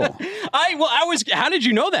 Yes. Oh. How did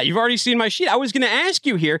you know that? You've already seen my sheet. I was going to ask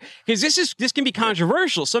you here because this can be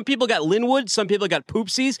controversial. Some people got Linwood, some people got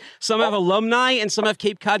Poopsies, some have Alumni, and some have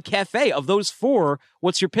Cape Cod Cafe. Of those 4,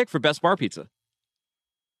 what's your pick for best bar pizza?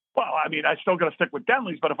 Well, I mean, I still got to stick with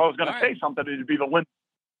Denley's, but if I was going to say something, it'd be the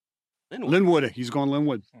Linwood. He's going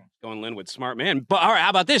Linwood. Going Linwood. Smart man. But all right, how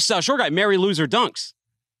about this? Short guy, Mary Lou's or Dunks?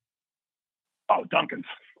 Oh, Duncan's.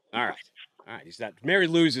 All right. He's that. Mary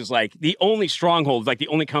Lou's is like the only stronghold, like the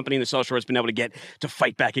only company in the South Shore that's been able to get to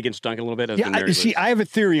fight back against Duncan a little bit. I have a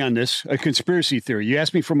theory on this, a conspiracy theory. You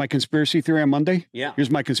asked me for my conspiracy theory on Monday? Yeah.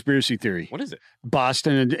 Here's my conspiracy theory. What is it?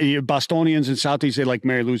 Bostonians and Southeast, they like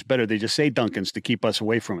Mary Lou's better. They just say Duncan's to keep us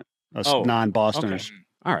away from it, us non-Bostoners. Okay.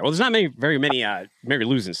 All right. Well, there's not very many Mary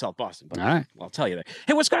Lou's in South Boston. But all right. I'll tell you that.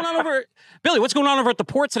 Hey, what's going on over, Billy? What's going on over at the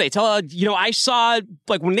port today? I saw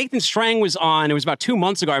like when Nathan Strang was on. It was about 2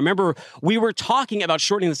 months ago. I remember we were talking about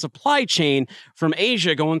shortening the supply chain from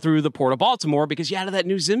Asia going through the port of Baltimore because you added that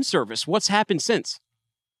new Zim service. What's happened since?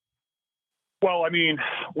 Well, I mean,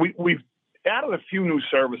 we've added a few new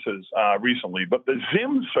services recently, but the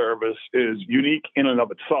Zim service is unique in and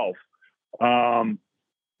of itself.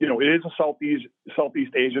 It is a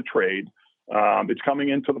Southeast Asia trade. It's coming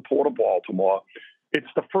into the Port of Baltimore. It's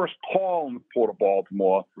the first call in the Port of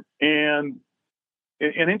Baltimore. And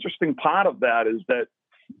an interesting part of that is that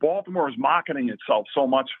Baltimore is marketing itself so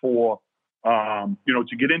much for,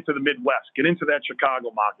 to get into the Midwest, get into that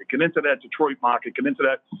Chicago market, get into that Detroit market, get into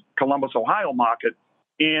that Columbus, Ohio market.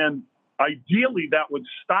 And ideally that would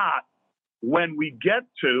start when we get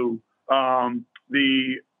to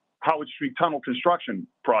the Howard Street Tunnel construction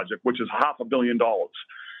project, which is $500 million.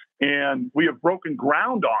 And we have broken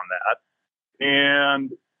ground on that.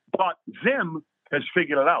 But Zim has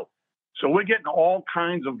figured it out. So we're getting all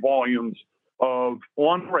kinds of volumes of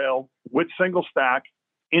on rail with single stack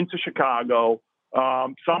into Chicago,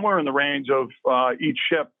 somewhere in the range of each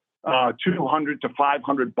ship, 200 to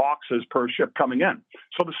 500 boxes per ship coming in.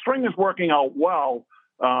 So the string is working out well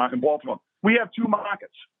in Baltimore. We have 2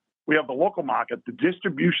 markets. We have the local market, the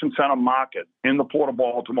distribution center market in the Port of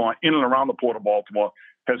Baltimore, in and around the Port of Baltimore,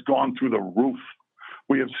 has gone through the roof.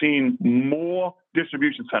 We have seen more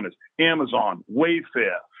distribution centers, Amazon,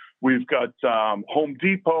 Wayfair. We've got Home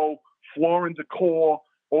Depot, Floor & Decor,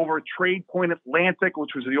 over at Trade Point Atlantic,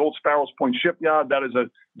 which was the old Sparrows Point shipyard. That is a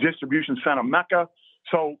distribution center mecca.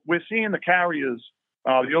 So we're seeing the carriers,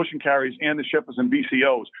 the ocean carriers and the shippers and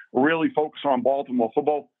BCOs really focus on Baltimore for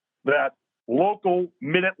both that local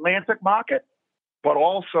mid-Atlantic market, but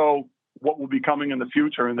also what will be coming in the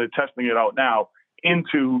future, and they're testing it out now,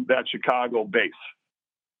 into that Chicago base.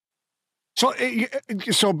 So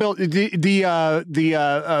Bill, the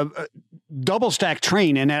double stack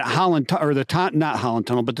train in that Holland or not Holland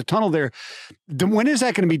Tunnel, but the tunnel there. When is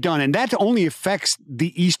that going to be done? And that only affects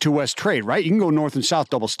the east to west trade, right? You can go north and south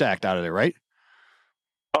double stacked out of there, right?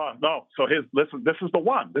 No. So this is the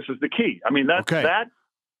one. This is the key. I mean, that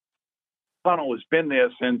tunnel has been there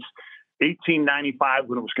since 1895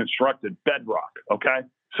 when it was constructed, bedrock. Okay.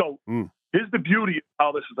 So here's the beauty of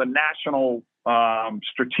how this is a national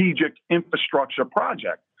strategic infrastructure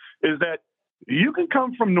project is that you can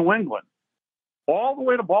come from New England all the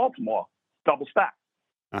way to Baltimore, double stack.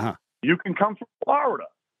 Uh-huh. You can come from Florida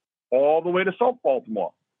all the way to South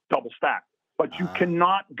Baltimore, double stack. But you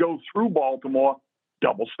cannot go through Baltimore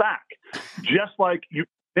double stack. Just like you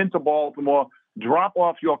into Baltimore, drop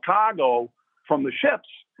off your cargo from the ships,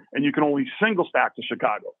 and you can only single stack to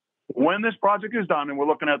Chicago. When this project is done, and we're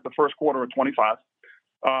looking at the first quarter of 25,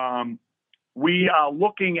 we are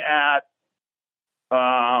looking at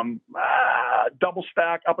double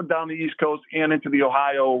stack up and down the East Coast and into the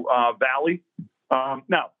Ohio Valley.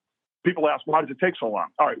 Now, people ask, why does it take so long?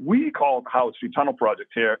 All right, we call it the Howard Street Tunnel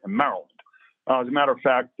Project here in Maryland. As a matter of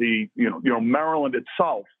fact, Maryland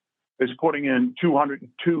itself is putting in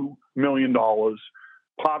 $202 million,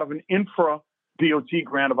 part of an infra DOT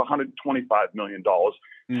grant of $125 million.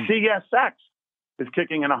 CSX is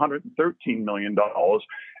kicking in $113 million.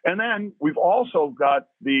 And then we've also got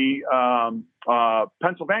the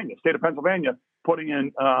state of Pennsylvania putting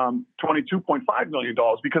in $22.5 million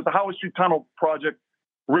because the Howard Street Tunnel project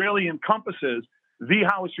really encompasses the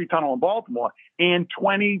Howard Street Tunnel in Baltimore and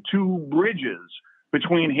 22 bridges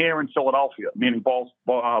between here and Philadelphia, meaning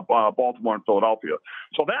Baltimore and Philadelphia.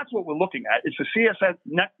 So that's what we're looking at. It's the CSX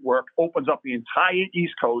network opens up the entire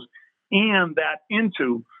East Coast and that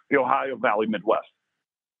into the Ohio Valley Midwest.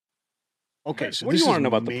 Okay, so what do you want to know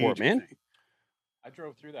about the port, man? I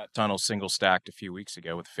drove through that tunnel single stacked a few weeks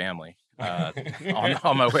ago with family on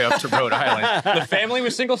my way up to Rhode Island. The family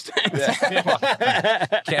was single stacked?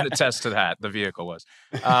 Can't attest to that. The vehicle was.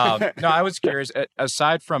 No, I was curious,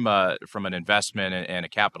 aside from an investment and a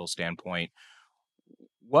capital standpoint,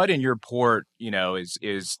 what in your port,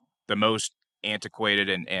 is the most antiquated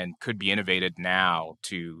and could be innovated now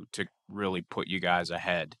to really put you guys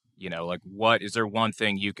ahead? What is there one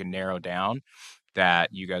thing you can narrow down that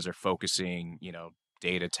you guys are focusing,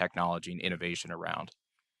 data, technology, and innovation around?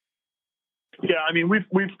 Yeah, I mean, we've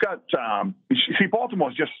got,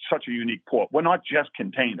 Baltimore is just such a unique port. We're not just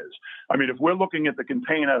containers. I mean, if we're looking at the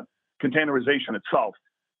containerization itself,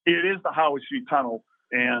 it is the Howard Street Tunnel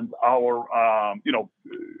and our,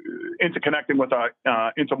 interconnecting with our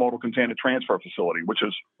intermodal container transfer facility, which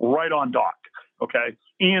is right on dock. Okay,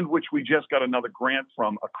 and which we just got another grant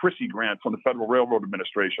from, a CRISI grant from the Federal Railroad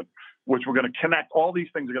Administration, which we're going to connect. All these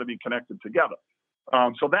things are going to be connected together.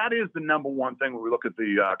 So that is the number one thing when we look at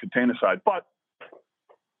the container side. But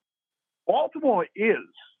Baltimore is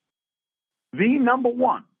the number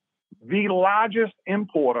one, the largest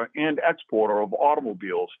importer and exporter of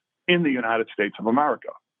automobiles in the United States of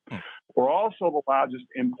America. We're also the largest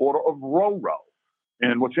importer of Ro-Ro.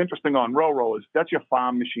 And what's interesting on Ro-Ro is that's your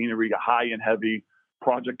farm machinery, your high and heavy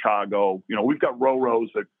project cargo. We've got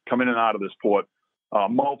Ro-Ros that come in and out of this port,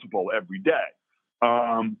 multiple every day.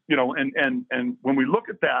 And when we look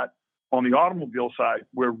at that on the automobile side,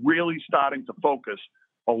 we're really starting to focus,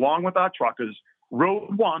 along with our truckers.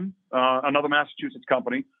 Road One, another Massachusetts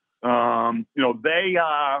company, they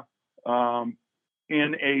are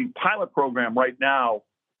in a pilot program right now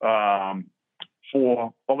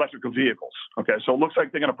for electrical vehicles. Okay, so it looks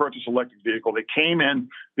like they're going to purchase an electric vehicle. They came in,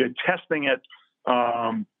 they're testing it,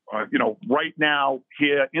 right now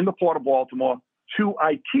here in the Port of Baltimore to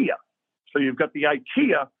IKEA. So you've got the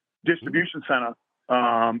IKEA distribution center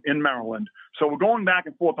in Maryland. So we're going back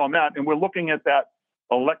and forth on that, and we're looking at that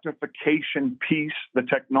electrification piece, the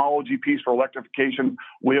technology piece for electrification.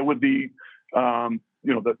 Where would the actual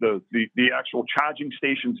charging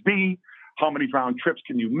stations be? How many round trips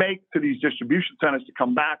can you make to these distribution centers to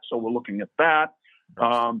come back? So we're looking at that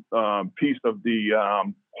piece of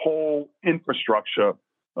the whole infrastructure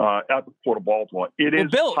at the Port of Baltimore. It is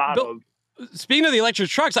Bill, speaking of the electric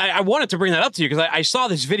trucks, I wanted to bring that up to you because I saw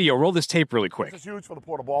this video. Roll this tape really quick. This is huge for the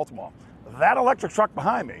Port of Baltimore. That electric truck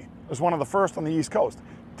behind me is one of the first on the East Coast.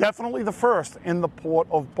 Definitely the first in the Port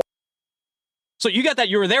of Baltimore. So you got that.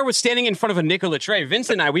 You were there with standing in front of a Nikola Tre. Vince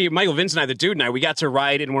and I, Michael Vince and I, the dude and I, we got to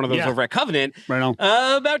ride in one of those over at Covenant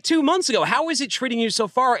about 2 months ago. How is it treating you so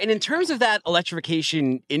far? And in terms of that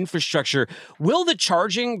electrification infrastructure, will the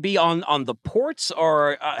charging be on the ports,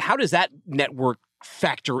 or how does that network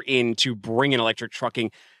factor in to bring an electric trucking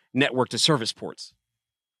network to service ports?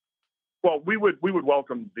 Well, we would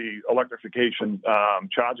welcome the electrification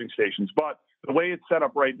charging stations, but the way it's set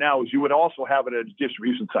up right now is you would also have it at a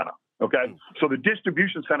distribution center. Okay, so the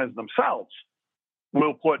distribution centers themselves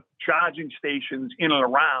will put charging stations in and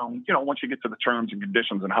around. Once you get to the terms and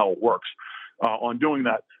conditions and how it works on doing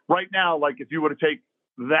that. Right now, like if you were to take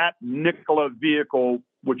that Nikola vehicle,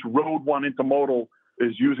 which Road One Intermodal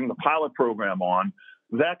is using the pilot program on,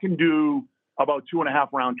 that can do about 2.5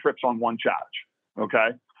 round trips on one charge. Okay.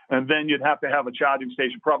 And then you'd have to have a charging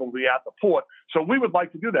station probably at the port. So we would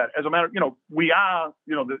like to do that. As a matter of, we are,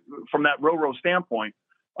 from that railroad standpoint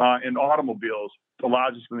in automobiles, the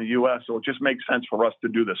largest in the U.S. So it just makes sense for us to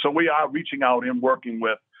do this. So we are reaching out and working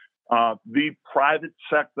with the private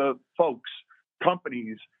sector folks,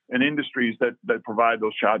 companies and industries that provide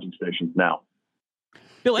those charging stations now.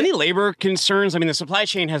 Bill, any labor concerns? I mean, the supply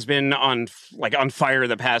chain has been on fire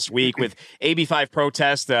the past week with AB5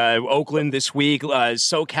 protests, Oakland this week,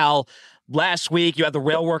 SoCal last week. You have the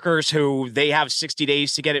rail workers who they have 60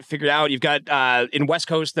 days to get it figured out. You've got in West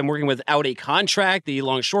Coast them working without a contract, the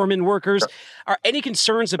longshoremen workers. Are any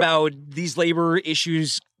concerns about these labor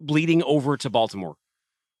issues bleeding over to Baltimore?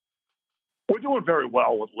 We're doing very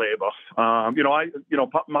well with labor.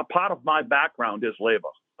 Part of my background is labor.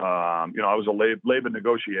 I was a labor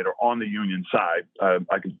negotiator on the union side.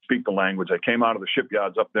 I can speak the language. I came out of the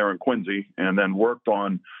shipyards up there in Quincy and then worked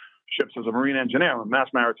on ships as a marine engineer. I'm a Mass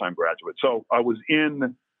Maritime graduate. So I was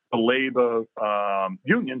in the labor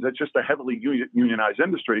unions. It's just a heavily unionized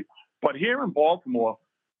industry. But here in Baltimore,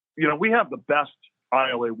 we have the best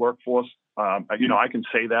ILA workforce. I can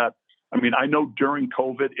say that. I mean, I know during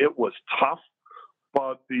COVID it was tough,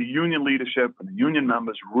 but the union leadership and the union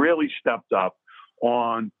members really stepped up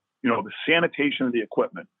on, the sanitation of the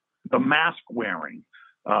equipment, the mask wearing,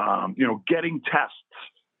 getting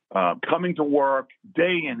tests, coming to work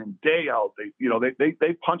day in and day out.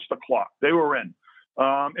 They punched the clock. They were in.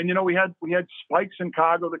 And we had spikes in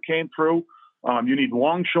cargo that came through. You need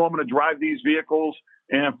longshoremen to drive these vehicles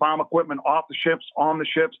and farm equipment off the ships, on the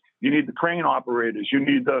ships. You need the crane operators. You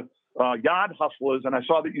need the yard hustlers. And I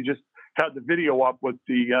saw that you just had the video up with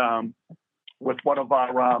with one of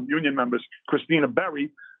our union members, Christina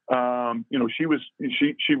Berry.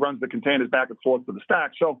 She runs the containers back and forth to the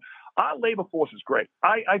stack. So our labor force is great.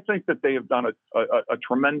 I think that they have done a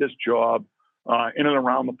tremendous job in and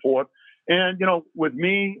around the port. And, with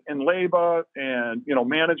me in labor and,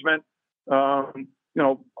 management,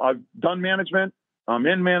 I've done management. I'm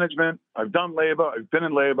in management. I've done labor. I've been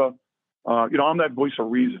in labor. I'm that voice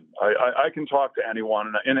of reason. I can talk to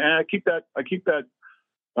anyone, and I keep that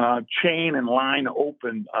chain and line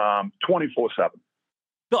open 24/7.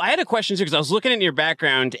 Bill, I had a question too because I was looking at your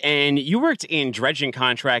background, and you worked in dredging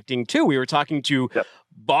contracting too. We were talking to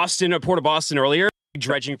Boston, Port of Boston earlier.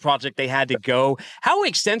 Dredging project they had to go. How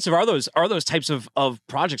extensive are those types of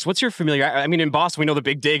projects? What's your familiarity? I mean, in Boston, we know the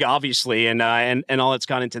Big Dig, obviously, and all that's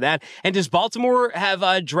gone into that. And does Baltimore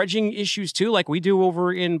have dredging issues too, like we do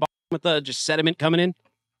over in Boston with the just sediment coming in?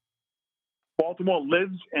 Baltimore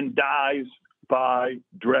lives and dies by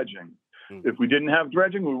dredging. If we didn't have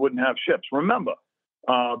dredging, we wouldn't have ships. Remember,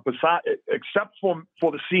 except for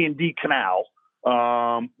the C&D Canal,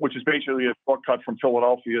 which is basically a shortcut from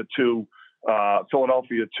Philadelphia to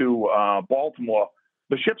Baltimore,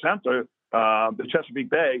 the ships enter the Chesapeake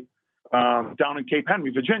Bay down in Cape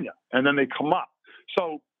Henry, Virginia, and then they come up.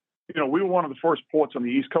 So, we were one of the first ports on the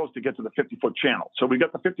East Coast to get to the 50-foot channel. So we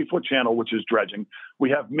got the 50-foot channel, which is dredging.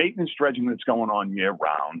 We have maintenance dredging that's going on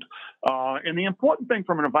year-round. And the important thing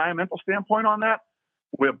from an environmental standpoint on that,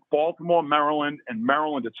 where Baltimore, Maryland, and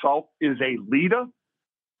Maryland itself is a leader,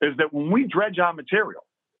 is that when we dredge our material,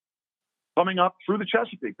 coming up through the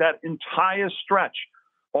Chesapeake, that entire stretch,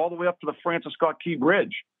 all the way up to the Francis Scott Key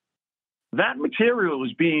Bridge, that material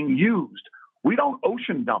is being used. We don't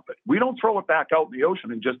ocean dump it. We don't throw it back out in the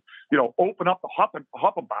ocean and just, open up the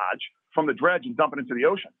hopper barge from the dredge and dump it into the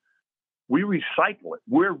ocean. We recycle it.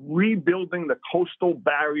 We're rebuilding the coastal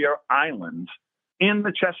barrier islands in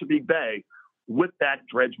the Chesapeake Bay with that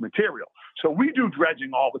dredge material. So we do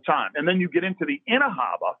dredging all the time. And then you get into the inner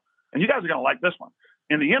harbor, and you guys are going to like this one.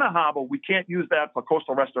 In the inner harbor, we can't use that for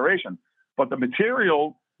coastal restoration, but the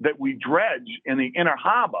material that we dredge in the inner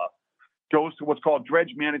harbor goes to what's called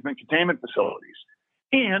dredge management containment facilities.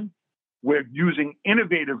 And we're using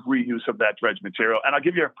innovative reuse of that dredge material. And I'll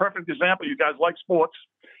give you a perfect example. You guys like sports.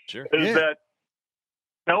 Sure. That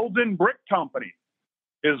Belden Brick Company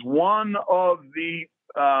is one of the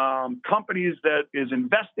companies that is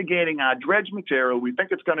investigating our dredge material. We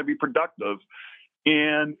think it's going to be productive,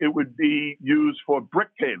 and it would be used for brick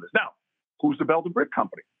pavers. Now, who's the Belden Brick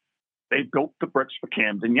Company? They built the bricks for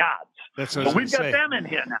Camden Yards. That's what we've got them in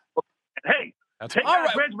here now. Hey, That's take all that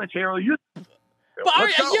right. bridge material. You. But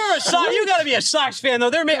Let's go. you're a Sox. You got to be a Sox fan, though.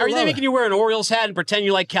 Are they making you wear an Orioles hat and pretend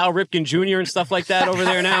you like Cal Ripken Jr. and stuff like that over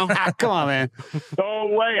there now? Come on, man. No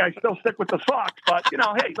way. I still stick with the Sox. But,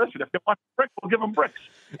 hey, listen, if they want bricks, we'll give them bricks.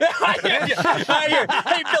 I hear.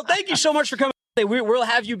 Hey, Bill, thank you so much for coming. We'll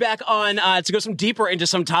have you back on to go some deeper into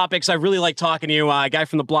some topics. I really like talking to you. Guy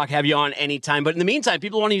from the block, have you on anytime. But in the meantime,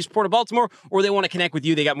 people want to use Port of Baltimore or they want to connect with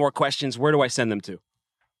you. They got more questions. Where do I send them to?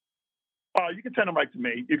 You can send them right to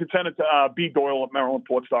me. You can send it to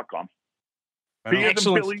bdoyle@marylandports.com. B as in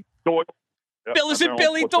Excellent. Billy Doyle. Yep, Bill, is it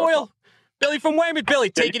Billy marylandports.com. Doyle? Billy from Weymouth. Billy,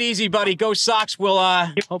 take it easy, buddy. Go Sox. We'll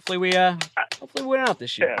hopefully we win out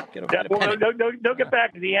this year. Yeah. Well, they'll get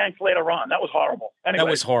back to the Yanks later on. That was horrible. Anyway. That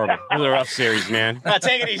was horrible. It was a rough series, man.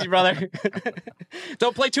 Take it easy, brother.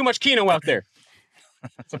 Don't play too much Keno out there.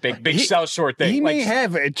 It's a big South Shore thing. He may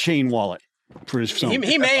have a chain wallet for his son.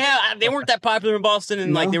 He may have. They weren't that popular in Boston,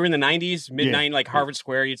 and they were in the '90s, mid-90s, like Harvard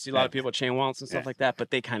Square. You'd see a lot of people with chain wallets and stuff like that, but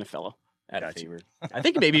they kind of fell out of favor. I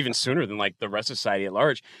think maybe even sooner than like the rest of society at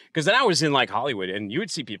large. Because then I was in like Hollywood, and you would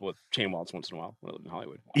see people with chain wallets once in a while when I lived in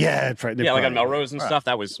Hollywood. Yeah, that's right. Yeah, like on Melrose and stuff.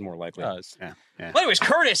 That was more likely. Yeah. Well, anyways,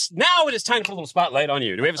 Curtis, now it is time to put a little spotlight on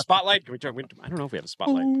you. Do we have a spotlight? I don't know if we have a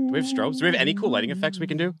spotlight. Do we have strobes? Do we have any cool lighting effects we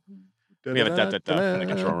can do? We have a da-da-da in the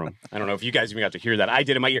control room. I don't know if you guys even got to hear that. I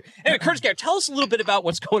did in my ear. Anyway, Curtis Garrett, tell us a little bit about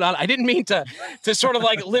what's going on. I didn't mean to sort of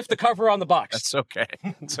like lift the cover on the box. That's okay.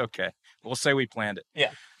 It's okay. We'll say we planned it.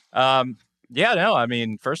 Yeah. I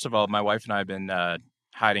mean, first of all, my wife and I have been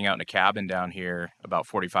hiding out in a cabin down here about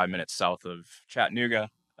 45 minutes south of Chattanooga.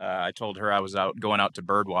 I told her I was going out to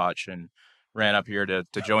birdwatch and ran up here to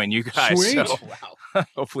join you guys. Sweet. So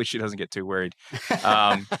hopefully she doesn't get too worried.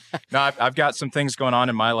 No, I've got some things going on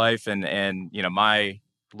in my life, and my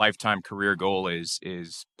lifetime career goal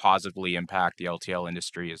is positively impact the LTL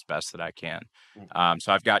industry as best that I can.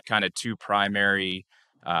 So I've got kind of two primary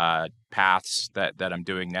paths that I'm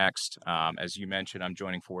doing next. As you mentioned, I'm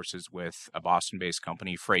joining forces with a Boston-based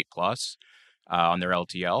company, Freight Plus, on their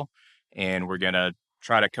LTL, and we're gonna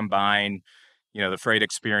try to combine, the freight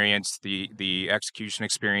experience, the execution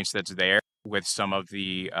experience that's there with some of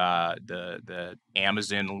the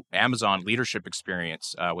Amazon leadership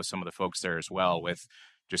experience with some of the folks there as well, with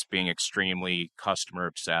just being extremely customer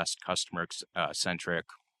obsessed, customer centric,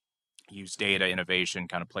 use data innovation,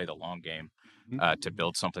 kind of play the long game. To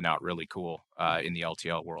build something out really cool in the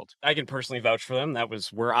LTL world. I can personally vouch for them. That was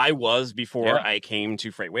where I was before I came to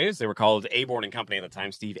Freightways. They were called Aborn and Company at the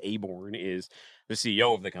time. Steve Aborn is the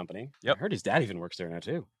CEO of the company. Yep. I heard his dad even works there now,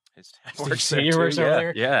 too. His Steve works Senior there, works too. over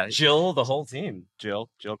there. Yeah. Jill, the whole team. Jill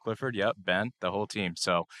Clifford. Yep. Ben, the whole team.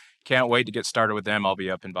 So can't wait to get started with them. I'll be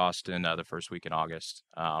up in Boston the first week in August.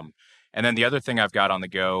 And then the other thing I've got on the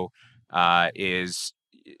go is,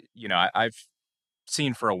 I've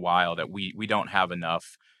seen for a while that we don't have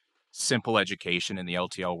enough simple education in the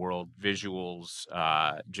LTL world, visuals,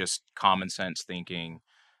 just common sense thinking.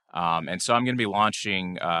 And so I'm going to be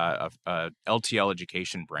launching a LTL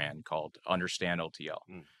education brand called Understand LTL.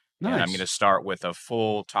 Nice. And I'm going to start with a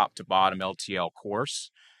full top to bottom LTL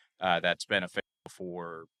course that's beneficial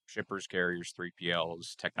for shippers, carriers,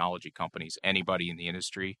 3PLs, technology companies, anybody in the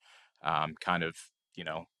industry, kind of,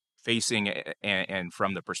 facing and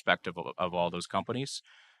from the perspective of all those companies.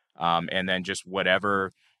 And then just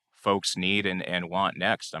whatever folks need and want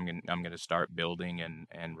next, I'm going to start building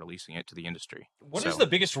and releasing it to the industry. What is the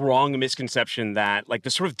biggest wrong misconception that, like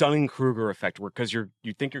the sort of Dunning-Kruger effect, where because you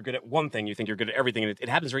think you're good at one thing, you think you're good at everything, and it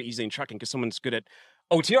happens very easily in trucking because someone's good at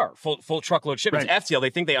OTR, full truckload shipments, Right. FTL,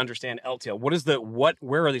 they think they understand LTL.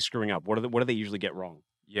 Where are they screwing up? What do they usually get wrong?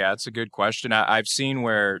 Yeah, it's a good question. I've seen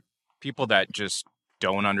where people that just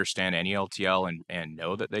don't understand any LTL and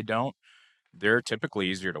know that they don't, they're typically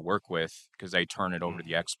easier to work with because they turn it over to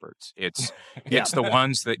the experts. It's the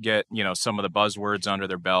ones that get, some of the buzzwords under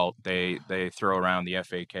their belt. They throw around the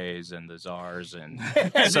FAKs and the czars and some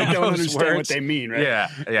They don't of those understand words. what they mean, right?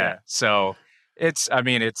 Yeah. So it's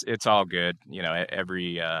all good.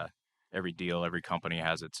 Every deal, every company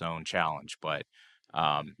has its own challenge, but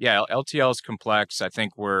LTL is complex. I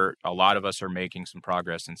think a lot of us are making some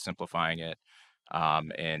progress in simplifying it.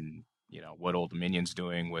 And what Old Dominion's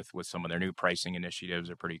doing with some of their new pricing initiatives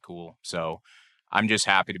are pretty cool. So I'm just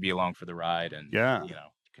happy to be along for the ride and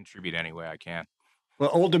contribute any way I can. Well,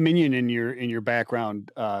 Old Dominion in your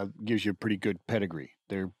background gives you a pretty good pedigree.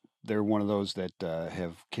 They're one of those that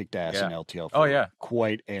have kicked ass in LTL for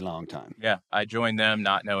quite a long time. Yeah, I joined them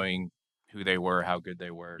not knowing who they were, how good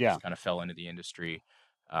they were. Yeah. Just kind of fell into the industry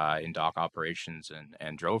in dock operations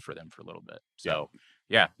and drove for them for a little bit. So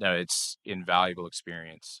it's invaluable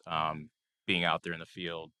experience being out there in the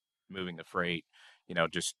field, moving the freight.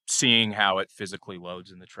 Just seeing how it physically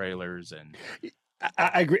loads in the trailers. And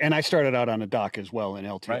I agree. And I started out on a dock as well in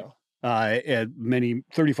LTL. Right.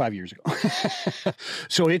 35 years ago.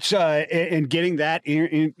 So it's, and getting that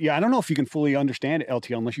I don't know if you can fully understand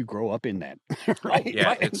LTL unless you grow up in that. Right? Oh,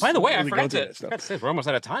 yeah. By the way, I really forgot to say, we're almost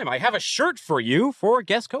out of time. I have a shirt for you for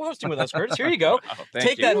guest co-hosting with us, Curtis. Here you go.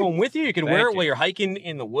 Take that home with you. You can wear it while you're hiking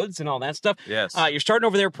in the woods and all that stuff. Yes. You're starting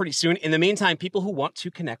over there pretty soon. In the meantime, people who want to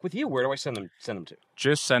connect with you, where do I send them to?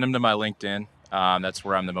 Just send them to my LinkedIn. That's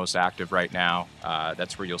where I'm the most active right now.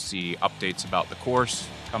 That's where you'll see updates about the course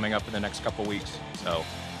coming up in the next couple weeks. So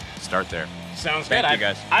start there. Sounds good. Thank you,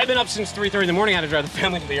 guys. I've been up since 3:30 in the morning. I had to drive the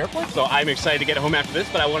family to the airport, so I'm excited to get home after this.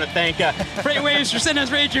 But I want to thank FreightWaves for sending us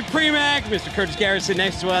Rachel Premack, Mr. Curtis Garrison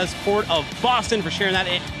next to us, Port of Boston for sharing that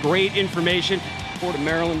great information. Port of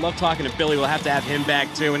Maryland. Love talking to Billy. We'll have to have him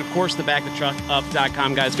back too. And of course, the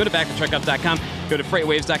backthetruckup.com guys. Go to backthetruckup.com. Go to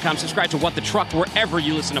freightwaves.com. Subscribe to What the Truck wherever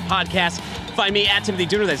you listen to podcasts. Find me at Timothy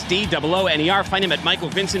Dooner. That's DOONER. Find him at Michael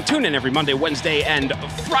Vincent. Tune in every Monday, Wednesday, and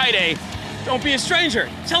Friday. Don't be a stranger.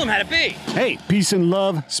 Tell him how to be. Hey, peace and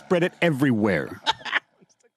love. Spread it everywhere.